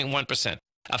 3.1%.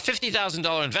 A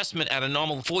 $50,000 investment at a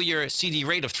normal 4-year CD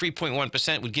rate of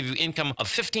 3.1% would give you income of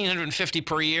 $1,550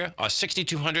 per year or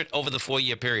 $6,200 over the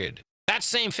 4-year period. That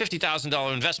same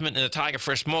 $50,000 investment in the Tiger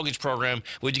First Mortgage Program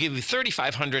would give you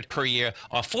 $3,500 per year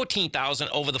or $14,000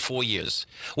 over the 4 years.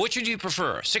 Which would you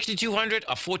prefer, $6,200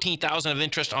 or $14,000 of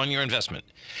interest on your investment?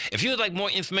 If you would like more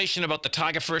information about the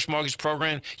Tiger First Mortgage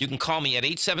Program, you can call me at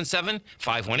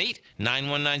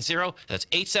 877-518-9190. That's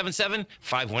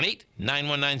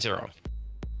 877-518-9190.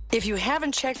 If you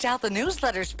haven't checked out the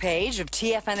newsletters page of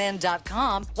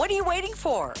TFNN.com, what are you waiting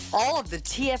for? All of the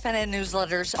TFNN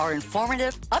newsletters are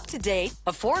informative, up-to-date,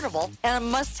 affordable, and a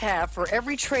must-have for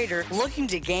every trader looking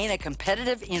to gain a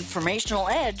competitive informational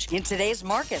edge in today's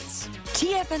markets.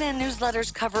 TFNN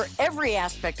newsletters cover every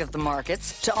aspect of the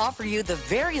markets to offer you the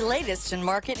very latest in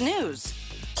market news.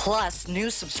 Plus, new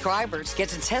subscribers get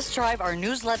to test drive our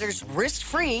newsletters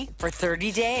risk-free for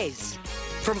 30 days.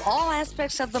 From all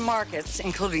aspects of the markets,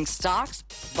 including stocks,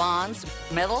 bonds,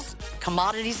 metals,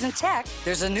 commodities, and tech,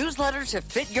 there's a newsletter to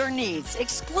fit your needs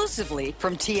exclusively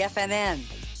from TFNN.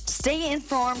 Stay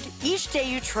informed each day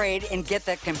you trade and get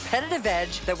that competitive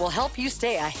edge that will help you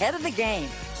stay ahead of the game.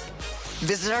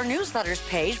 Visit our newsletters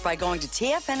page by going to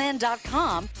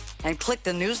TFNN.com and click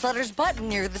the newsletters button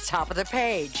near the top of the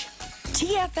page.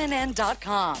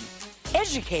 TFNN.com.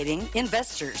 educating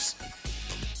investors.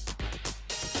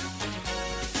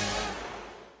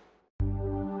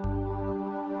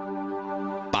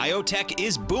 Biotech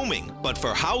is booming, but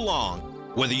for how long?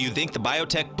 Whether you think the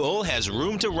biotech bull has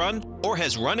room to run or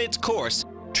has run its course,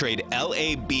 trade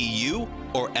LABU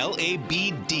or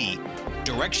LABD.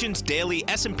 Direction's daily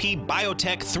S&P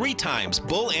Biotech 3 times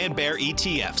bull and bear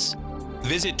ETFs.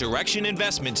 Visit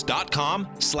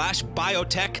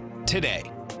directioninvestments.com/biotech today.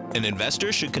 An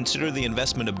investor should consider the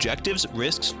investment objectives,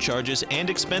 risks, charges, and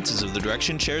expenses of the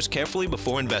Direction shares carefully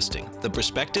before investing. The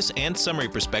prospectus and summary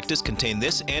prospectus contain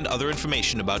this and other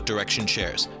information about Direction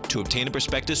shares. To obtain a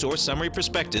prospectus or summary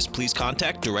prospectus, please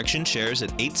contact Direction shares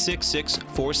at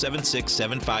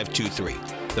 866-476-7523.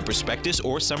 The prospectus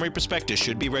or summary prospectus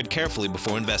should be read carefully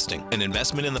before investing. An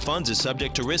investment in the funds is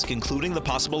subject to risk, including the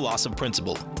possible loss of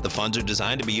principal. The funds are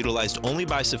designed to be utilized only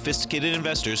by sophisticated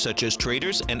investors such as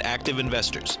traders and active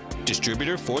investors.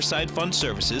 Distributor Foreside Fund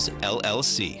Services,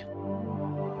 LLC.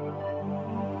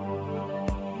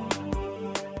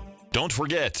 Don't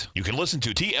forget, you can listen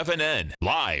to TFNN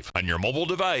live on your mobile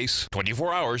device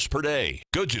 24 hours per day.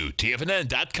 Go to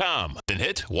TFNN.com, then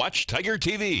hit Watch Tiger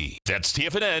TV. That's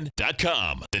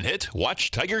TFNN.com, then hit Watch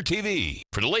Tiger TV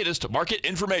for the latest market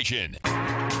information.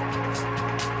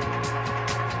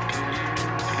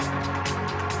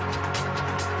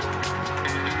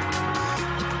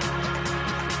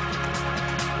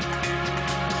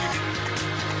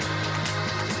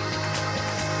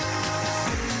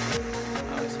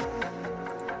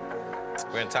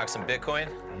 We're going to talk some Bitcoin.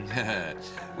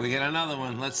 We get another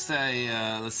one. Let's say,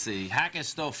 let's see. Hackers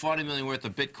stole $40 million worth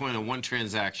of Bitcoin in one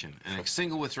transaction. In a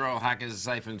single withdrawal, hackers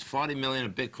siphoned $40 million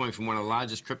of Bitcoin from one of the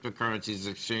largest cryptocurrencies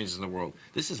exchanges in the world.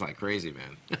 This is like crazy,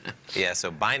 man. Yeah,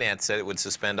 so Binance said it would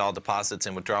suspend all deposits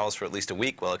and withdrawals for at least a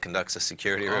week while it conducts a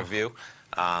security review.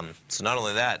 So not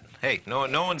only that, hey, no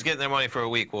one's getting their money for a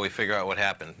week while we figure out what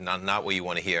happened. Not what you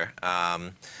want to hear.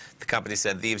 The company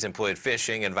said thieves employed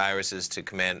phishing and viruses to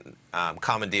commandeer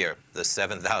the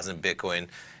 7,000 Bitcoin,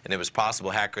 and it was possible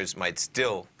hackers might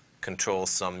still control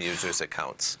some users'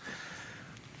 accounts.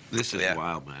 This is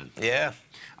wild, man. Yeah.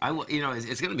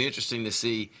 It's going to be interesting to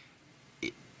see.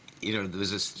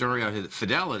 There's a story out here that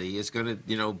Fidelity is going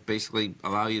to, basically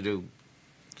allow you to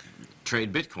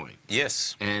trade Bitcoin.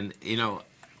 Yes. And,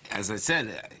 as I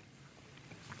said,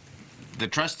 the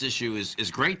trust issue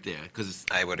is great there because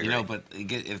I would agree. But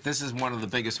if this is one of the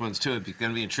biggest ones too, it's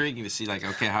going to be intriguing to see, like,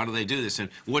 okay, how do they do this, and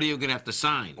what are you going to have to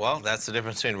sign? Well, that's the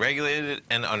difference between regulated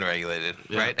and unregulated,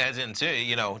 right? As in,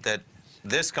 that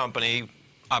this company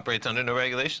operates under no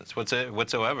regulations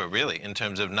whatsoever, really, in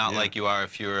terms of not like you are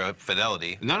if you're a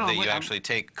Fidelity, that you actually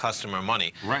take customer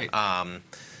money. Right.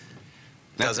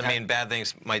 Doesn't mean bad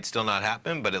things might still not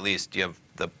happen, but at least you have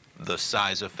the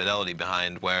size of Fidelity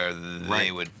behind where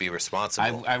they would be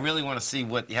responsible. I really want to see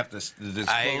what you have to disclose.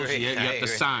 I agree. You have to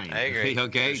sign. I agree.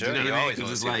 Okay? Sure. You always want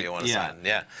to see what you want to sign.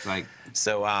 Yeah. Like,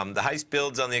 so the heist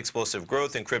builds on the explosive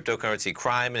growth in cryptocurrency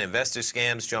crime and investor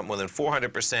scams. Jumped more than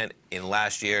 400% in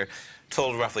last year.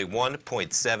 Totaled roughly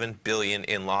 $1.7 billion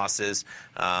in losses.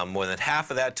 More than half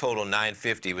of that total,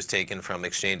 $950, was taken from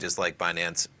exchanges like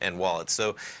Binance and wallets.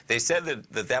 So they said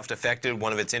that the theft affected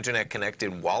one of its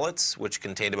internet-connected wallets, which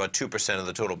contained about 2% of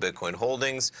the total Bitcoin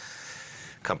holdings.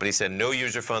 Company said no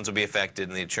user funds will be affected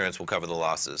and the insurance will cover the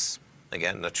losses.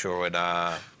 Again, not sure what.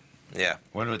 Yeah.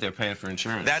 Wonder what they're paying for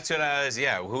insurance. That's what I was.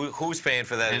 Yeah. Who's paying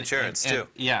for that insurance too?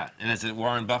 Yeah, and is it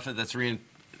Warren Buffett that's Yeah.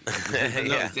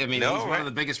 I mean, he's one of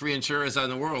the biggest reinsurers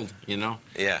in the world,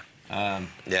 Yeah.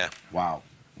 Yeah. Wow.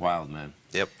 Wild, man.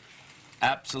 Yep.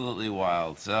 Absolutely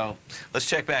wild. So let's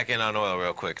check back in on oil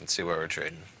real quick and see where we're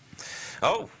trading.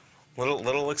 Oh,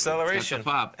 little acceleration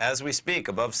pop as we speak,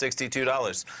 above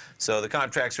 $62. So the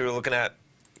contracts we were looking at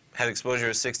had exposure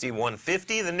of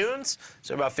 61.50, the noons,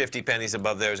 so about 50 pennies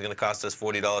above there is going to cost us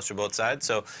 $40 for both sides.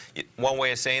 So one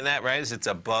way of saying that, right, is it's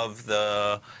above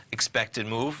the expected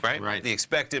move, right? Right. The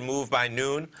expected move by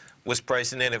noon was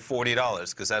pricing in at $40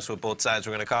 because that's what both sides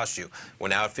were going to cost you. We're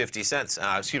now at 50 cents,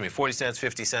 40 cents,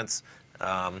 50 cents.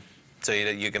 So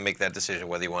you can make that decision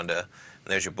whether you want to.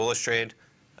 There's your bullish trade,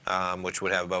 which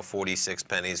would have about 46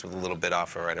 pennies with a little bit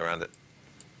offer right around it.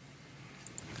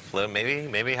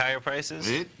 Maybe higher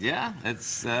prices. Yeah,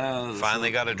 it's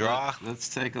finally got a draw. Let's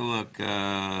take a look.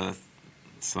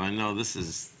 So I know this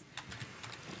is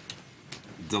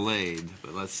delayed,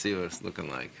 but let's see what it's looking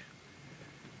like.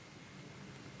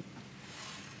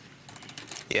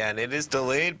 Yeah, and it is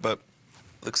delayed, but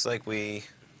looks like we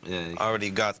already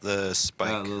got the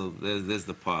spike. There's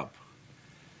the pop.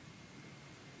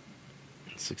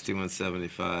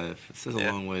 61.75. This is a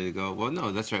long way to go. Well,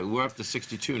 no, that's right. We're up to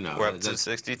 62 now. We're up to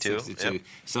 62. Yep.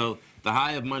 So The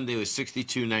high of Monday was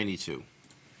 62.92.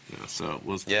 So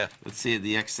let's see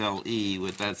the XLE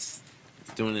with that's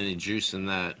doing any juice in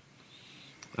that.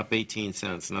 Up 18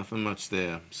 cents, nothing much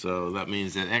there. So that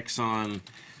means that Exxon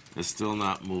is still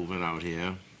not moving out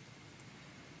here.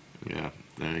 Yeah,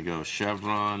 there you go.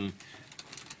 Chevron.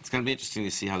 It's going to be interesting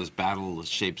to see how this battle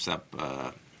shapes up.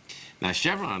 Now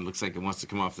Chevron looks like it wants to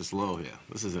come off this low here.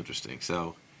 This is interesting.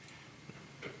 So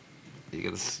you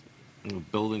got this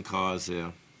building cars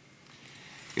here.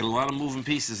 Get a lot of moving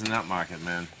pieces in that market,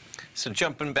 man. So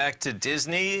jumping back to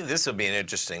Disney, this will be an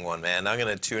interesting one, man. I'm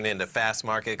going to tune into Fast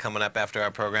Market coming up after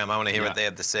our program. I want to hear what they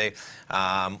have to say.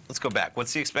 Let's go back.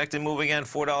 What's the expected move again?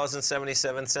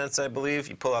 $4.77, I believe.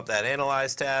 You pull up that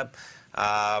Analyze tab.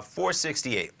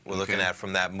 468 we're looking at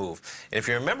from that move. And if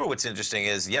you remember, what's interesting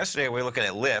is yesterday we were looking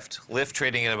at Lyft. Lyft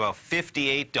trading at about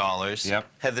 $58. Yep.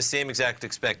 Had the same exact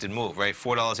expected move, right?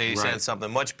 $4.80,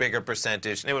 something much bigger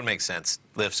percentage. And it would make sense.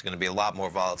 Lyft's going to be a lot more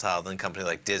volatile than a company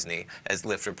like Disney, as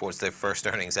Lyft reports their first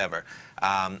earnings ever.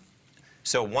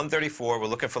 So 134, we're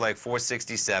looking for like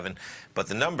 467. But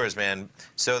the numbers, man,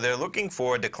 so they're looking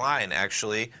for a decline,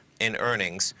 actually, in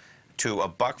earnings to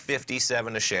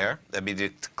 $1.57 a share. That'd be a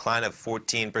decline of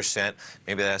 14%.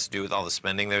 Maybe that has to do with all the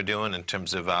spending they're doing in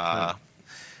terms of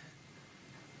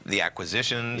the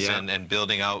acquisitions and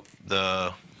building out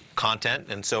the content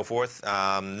and so forth.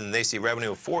 And they see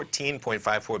revenue of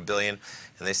 $14.54 billion,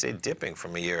 and they say dipping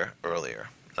from a year earlier.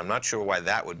 I'm not sure why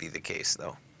that would be the case,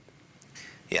 though.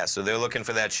 Yeah, so they're looking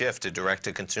for that shift to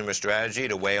direct-to-consumer strategy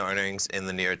to weigh earnings in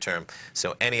the near term.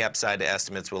 So any upside to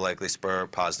estimates will likely spur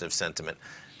positive sentiment.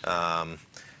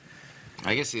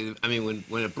 I guess, I mean,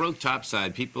 when it broke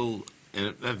topside, people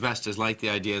and investors liked the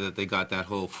idea that they got that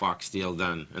whole Fox deal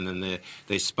done, and then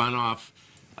they spun off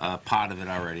part of it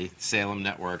already. Salem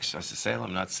Networks, I said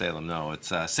Salem, not Salem, no,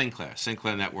 it's Sinclair.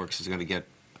 Sinclair Networks is going to get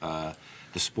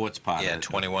the sports part. Yeah, of it.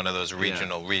 21 of those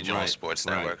regional sports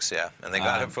networks. Yeah, and they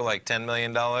got it for like $10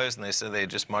 million, and they said they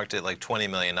just marked it like $20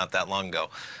 million not that long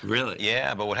ago. Really?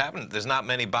 Yeah, but what happened? There's not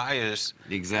many buyers.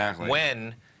 Exactly.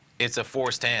 When it's a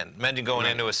forced hand. Imagine going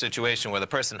into a situation where the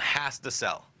person has to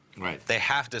sell. Right. They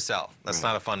have to sell. That's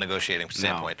not a fun negotiating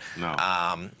standpoint. No.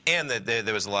 And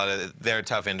there was a lot of, they're a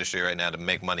tough industry right now to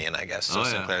make money in, I guess. So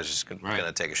Sinclair's just going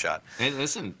to take a shot. Hey,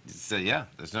 listen, yeah,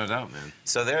 there's no doubt, man.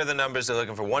 So there are the numbers. They're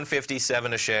looking for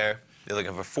 $157 a share. They're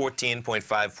looking for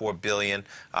 $14.54 billion.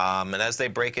 And as they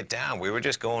break it down, we were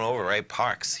just going over, right?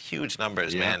 Parks, huge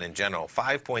numbers, man, in general.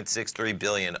 $5.63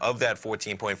 billion of that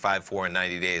 $14.54 in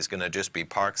 90 days is going to just be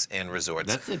parks and resorts.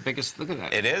 That's the biggest, look at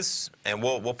that. It is. And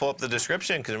we'll pull up the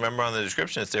description, because remember on the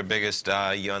description, it's their biggest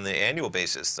on the annual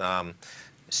basis.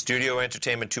 Studio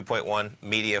entertainment, 2.1,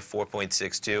 media,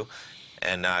 4.62,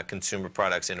 and consumer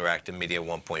products, interactive media,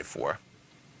 1.4.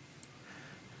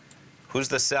 Who's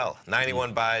the sell?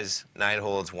 91 buys, 9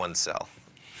 holds, 1 sell.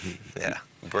 Yeah,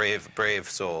 brave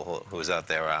soul who's out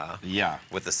there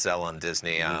with the sell on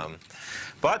Disney.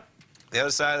 But the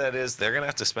other side of that is they're going to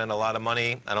have to spend a lot of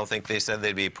money. I don't think they said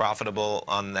they'd be profitable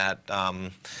on that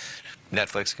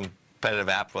Netflix competitive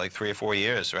app for like 3 or 4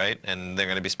 years, right? And they're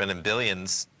going to be spending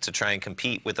billions to try and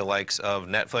compete with the likes of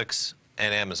Netflix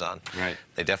and Amazon. Right.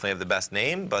 They definitely have the best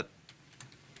name, but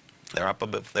they're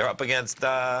up against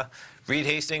Reed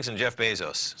Hastings and Jeff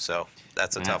Bezos, so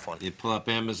that's a tough one. You pull up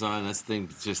Amazon, this thing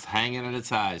just hanging at its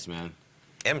highs, man.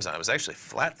 Amazon was actually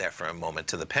flat there for a moment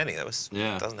to the penny. That was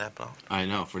doesn't happen often. I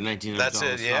know, for $1,900 that's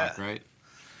it, stock, right?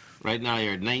 Right now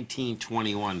you're at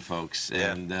 $19.21, folks,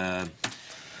 and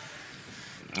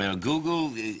you know,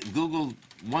 Google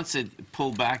once it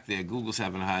pulled back there, Google's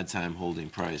having a hard time holding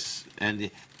price, and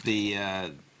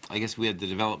I guess we had the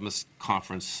development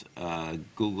conference,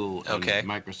 Google and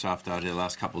Microsoft out here the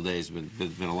last couple of days.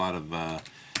 There's been a lot of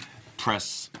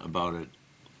press about it.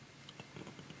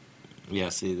 Yeah,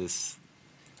 see this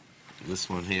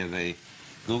one here.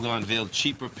 Google unveiled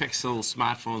cheaper Pixel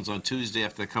smartphones on Tuesday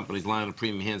after the company's line of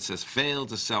premium handsets failed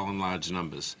to sell in large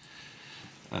numbers.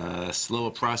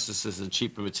 Slower processors and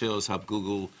cheaper materials helped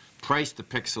Google price the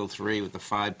Pixel 3 with the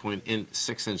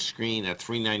 5.6-inch screen at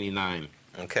 $399.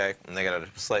 Okay, and they got a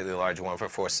slightly larger one for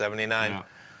 $479. Yeah.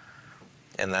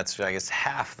 And that's, I guess,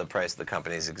 half the price of the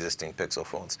company's existing Pixel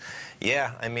phones.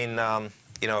 Yeah, I mean,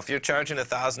 you know, if you're charging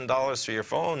 $1,000 for your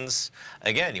phones,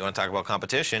 again, you want to talk about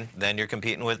competition, then you're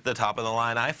competing with the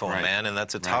top-of-the-line iPhone, man, and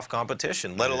that's a tough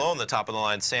competition, let alone the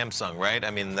top-of-the-line Samsung, right?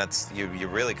 I mean, you're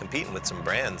really competing with some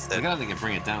brands that... I don't think it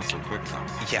bring it down so quick, though.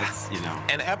 Yeah. You know.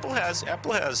 And Apple has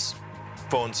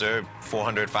phones that are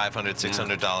 $400, $500,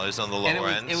 $600 on the lower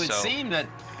end. It would seem that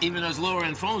even those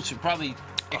lower-end phones should probably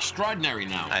extraordinary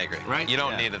now. I agree. Right? You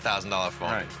don't need a $1,000 phone.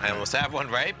 Right. I almost have one,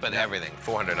 right? But everything,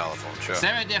 $400 phone, sure.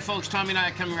 Stay right there, folks. Tommy and I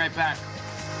are coming right back.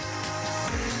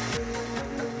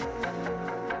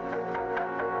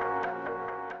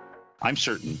 I'm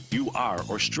certain you are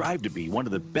or strive to be one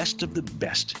of the best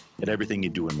at everything you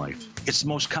do in life. It's the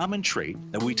most common trait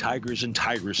that we tigers and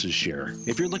tigresses share.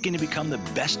 If you're looking to become the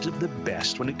best of the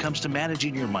best when it comes to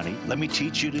managing your money, let me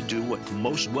teach you to do what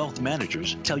most wealth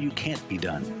managers tell you can't be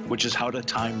done, which is how to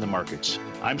time the markets.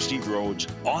 I'm Steve Rhodes,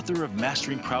 author of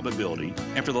Mastering Probability,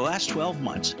 and for the last 12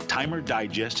 months, Timer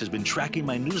Digest has been tracking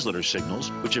my newsletter signals,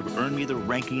 which have earned me the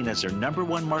ranking as their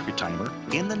 #1 market timer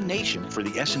in the nation for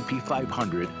the S&P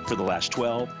 500 for the last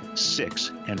 12,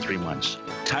 6, and 3 months.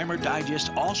 Timer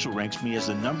Digest also ranks me as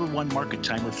the #1 market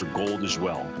timer for gold as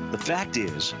well. The fact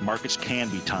is, markets can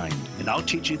be timed, and I'll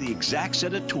teach you the exact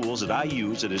set of tools that I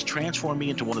use that has transformed me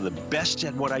into one of the best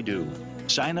at what I do.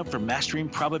 Sign up for Mastering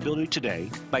Probability today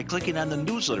by clicking on the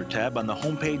newsletter tab on the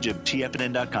homepage of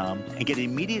TFNN.com and get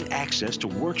immediate access to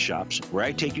workshops where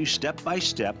I take you step by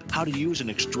step how to use an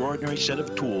extraordinary set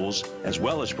of tools as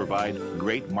well as provide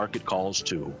great market calls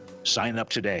too. Sign up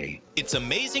today. It's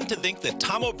amazing to think that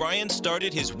Tom O'Brien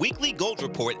started his weekly gold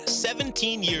report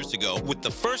 17 years ago with the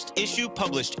first issue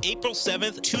published April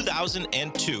 7th,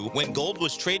 2002, when gold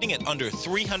was trading at under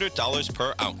 $300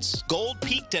 per ounce. Gold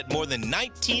peaked at more than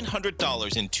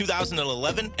 $1,900 in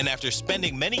 2011, and after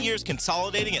spending many years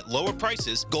consolidating at lower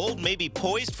prices, gold may be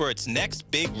poised for its next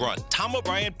big run. Tom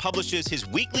O'Brien publishes his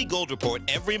weekly gold report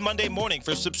every Monday morning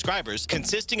for subscribers,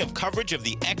 consisting of coverage of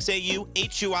the XAU,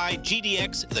 HUI,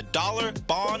 GDX, the dollar,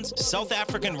 bonds, South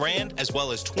African rand, as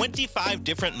well as 25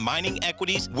 different mining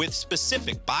equities with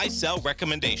specific buy-sell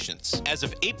recommendations. As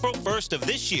of April 1st of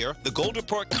this year, the gold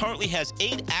report currently has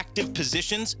 8 active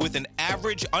positions with an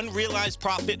average unrealized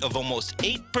profit of almost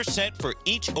 8% for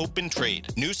each open trade.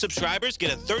 New subscribers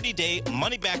get a 30-day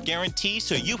money-back guarantee,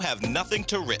 so you have nothing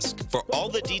to risk. For all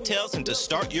the details and to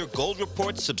start your gold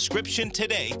report subscription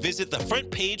today, visit the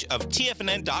front page of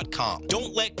TFNN.com.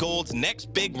 Don't let gold's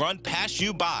next big run pass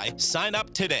you by. Sign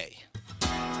up today.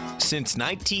 Since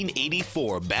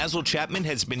 1984, Basil Chapman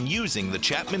has been using the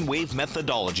Chapman Wave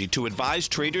methodology to advise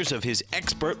traders of his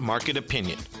expert market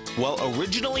opinion. While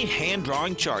originally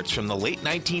hand-drawing charts from the late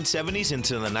 1970s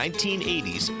into the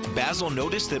 1980s, Basil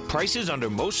noticed that prices under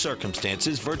most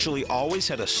circumstances virtually always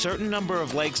had a certain number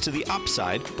of legs to the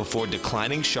upside before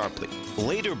declining sharply.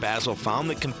 Later, Basil found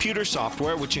that computer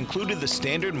software, which included the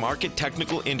standard market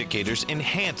technical indicators,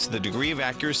 enhanced the degree of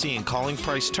accuracy in calling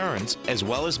price turns, as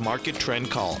well as market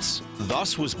trend calls.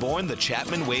 Thus was born the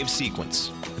Chapman Wave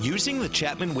sequence. Using the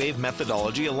Chapman Wave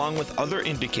methodology along with other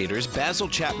indicators, Basil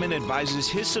Chapman advises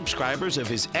his subscribers of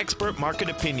his expert market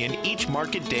opinion each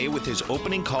market day with his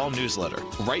opening call newsletter.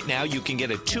 Right now, you can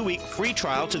get a 2-week free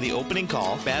trial to the opening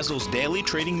call, Basil's daily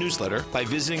trading newsletter, by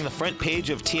visiting the front page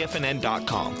of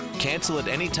TFNN.com. Cancel at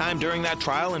any time during that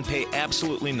trial and pay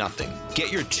absolutely nothing.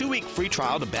 Get your 2-week free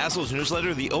trial to Basil's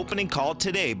newsletter, The Opening Call,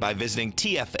 today by visiting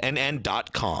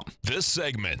TFNN.com. This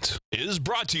segment is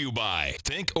brought to you by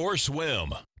Think or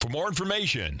Swim. For more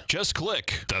information, just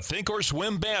click the Think or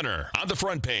Swim banner on the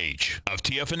front page of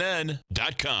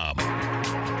TFNN.com.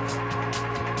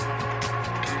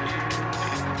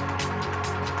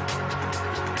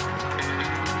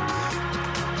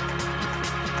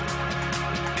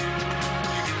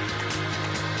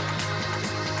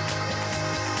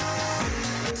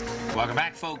 Welcome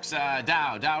back, folks.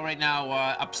 Dow right now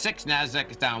up 6, Nasdaq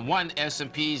is down 1,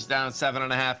 S&P's down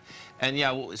 7.5, and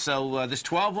yeah. So this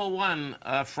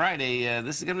 1201 Friday,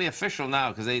 this is going to be official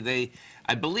now because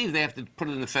I believe they have to put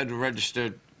it in the Federal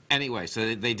Register anyway.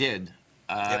 So they did.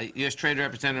 U.S. Trade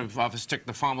Representative Office took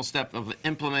the formal step of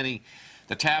implementing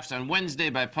the tariffs on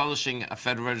Wednesday by publishing a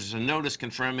Federal Register notice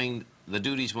confirming the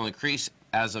duties will increase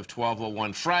as of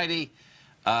 1201 Friday.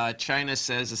 China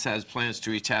says it has plans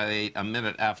to retaliate a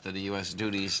minute after the U.S.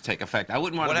 duties take effect. I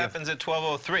wouldn't want. What happens at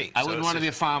 1203? I wouldn't want to be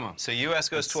a farmer. So U.S.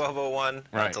 goes 1201.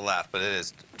 Right. Not to laugh, but it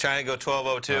is. China go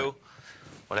 1202. Right.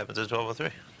 What happens at 1203?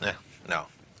 Yeah, no.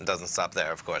 It doesn't stop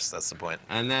there, of course. That's the point.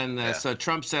 And then, so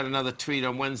Trump said another tweet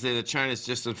on Wednesday that China's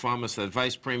just informed us that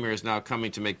Vice Premier is now coming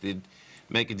to make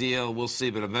a deal. We'll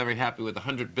see, but I'm very happy with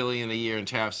 $100 billion a year in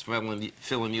tariffs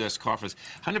filling U.S. coffers.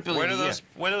 $100 billion a year.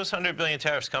 Where do those $100 billion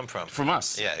tariffs come from? From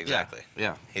us. Yeah, exactly.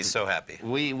 Yeah. He's so happy.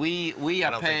 We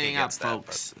are paying up,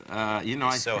 folks. You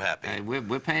know, so happy.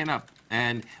 We're paying up,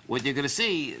 and what you're going to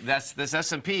see, that's this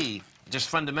S&P. Just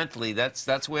fundamentally,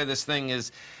 that's where this thing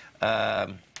is.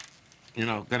 You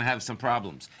know, going to have some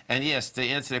problems. And yes, to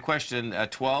answer the question,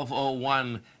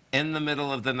 12:01 in the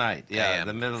middle of the night. Yeah,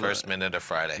 the middle. First minute of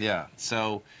Friday. Yeah.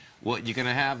 So what you're going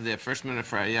to have there, first minute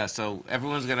Friday, yeah, so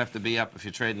everyone's going to have to be up if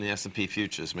you're trading the S&P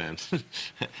futures, man.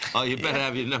 Oh, you better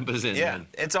have your numbers in, man.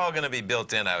 It's all going to be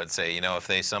built in, I would say. You know, if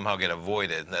they somehow get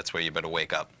avoided, that's where you better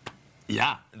wake up.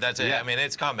 Yeah. That's it. I mean,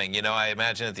 it's coming. You know, I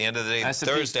imagine at the end of the day,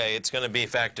 Thursday, it's going to be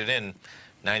factored in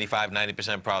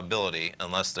 95–90% probability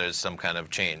unless there's some kind of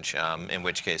change, in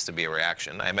which case there'll be a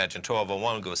reaction. I imagine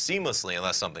 1201 goes seamlessly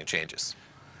unless something changes.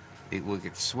 It will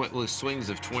get swings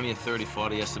of 20 or 30,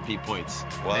 40 S&P points.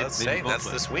 Well, let's say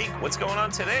that's this week. What's going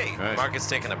on today? Right. The market's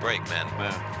taking a break, man.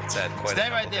 Yeah. It's had quite Stay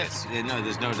a right there. days. No,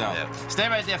 there's no doubt. Yeah. Stay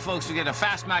right there, folks. We get a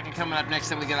fast market coming up next.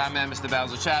 Then we get our man, Mr.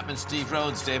 Basil Chapman, Steve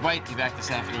Rhodes, Dave White. Be back this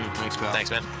afternoon. Thanks, pal.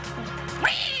 Thanks, man.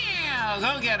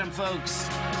 Go get him, folks.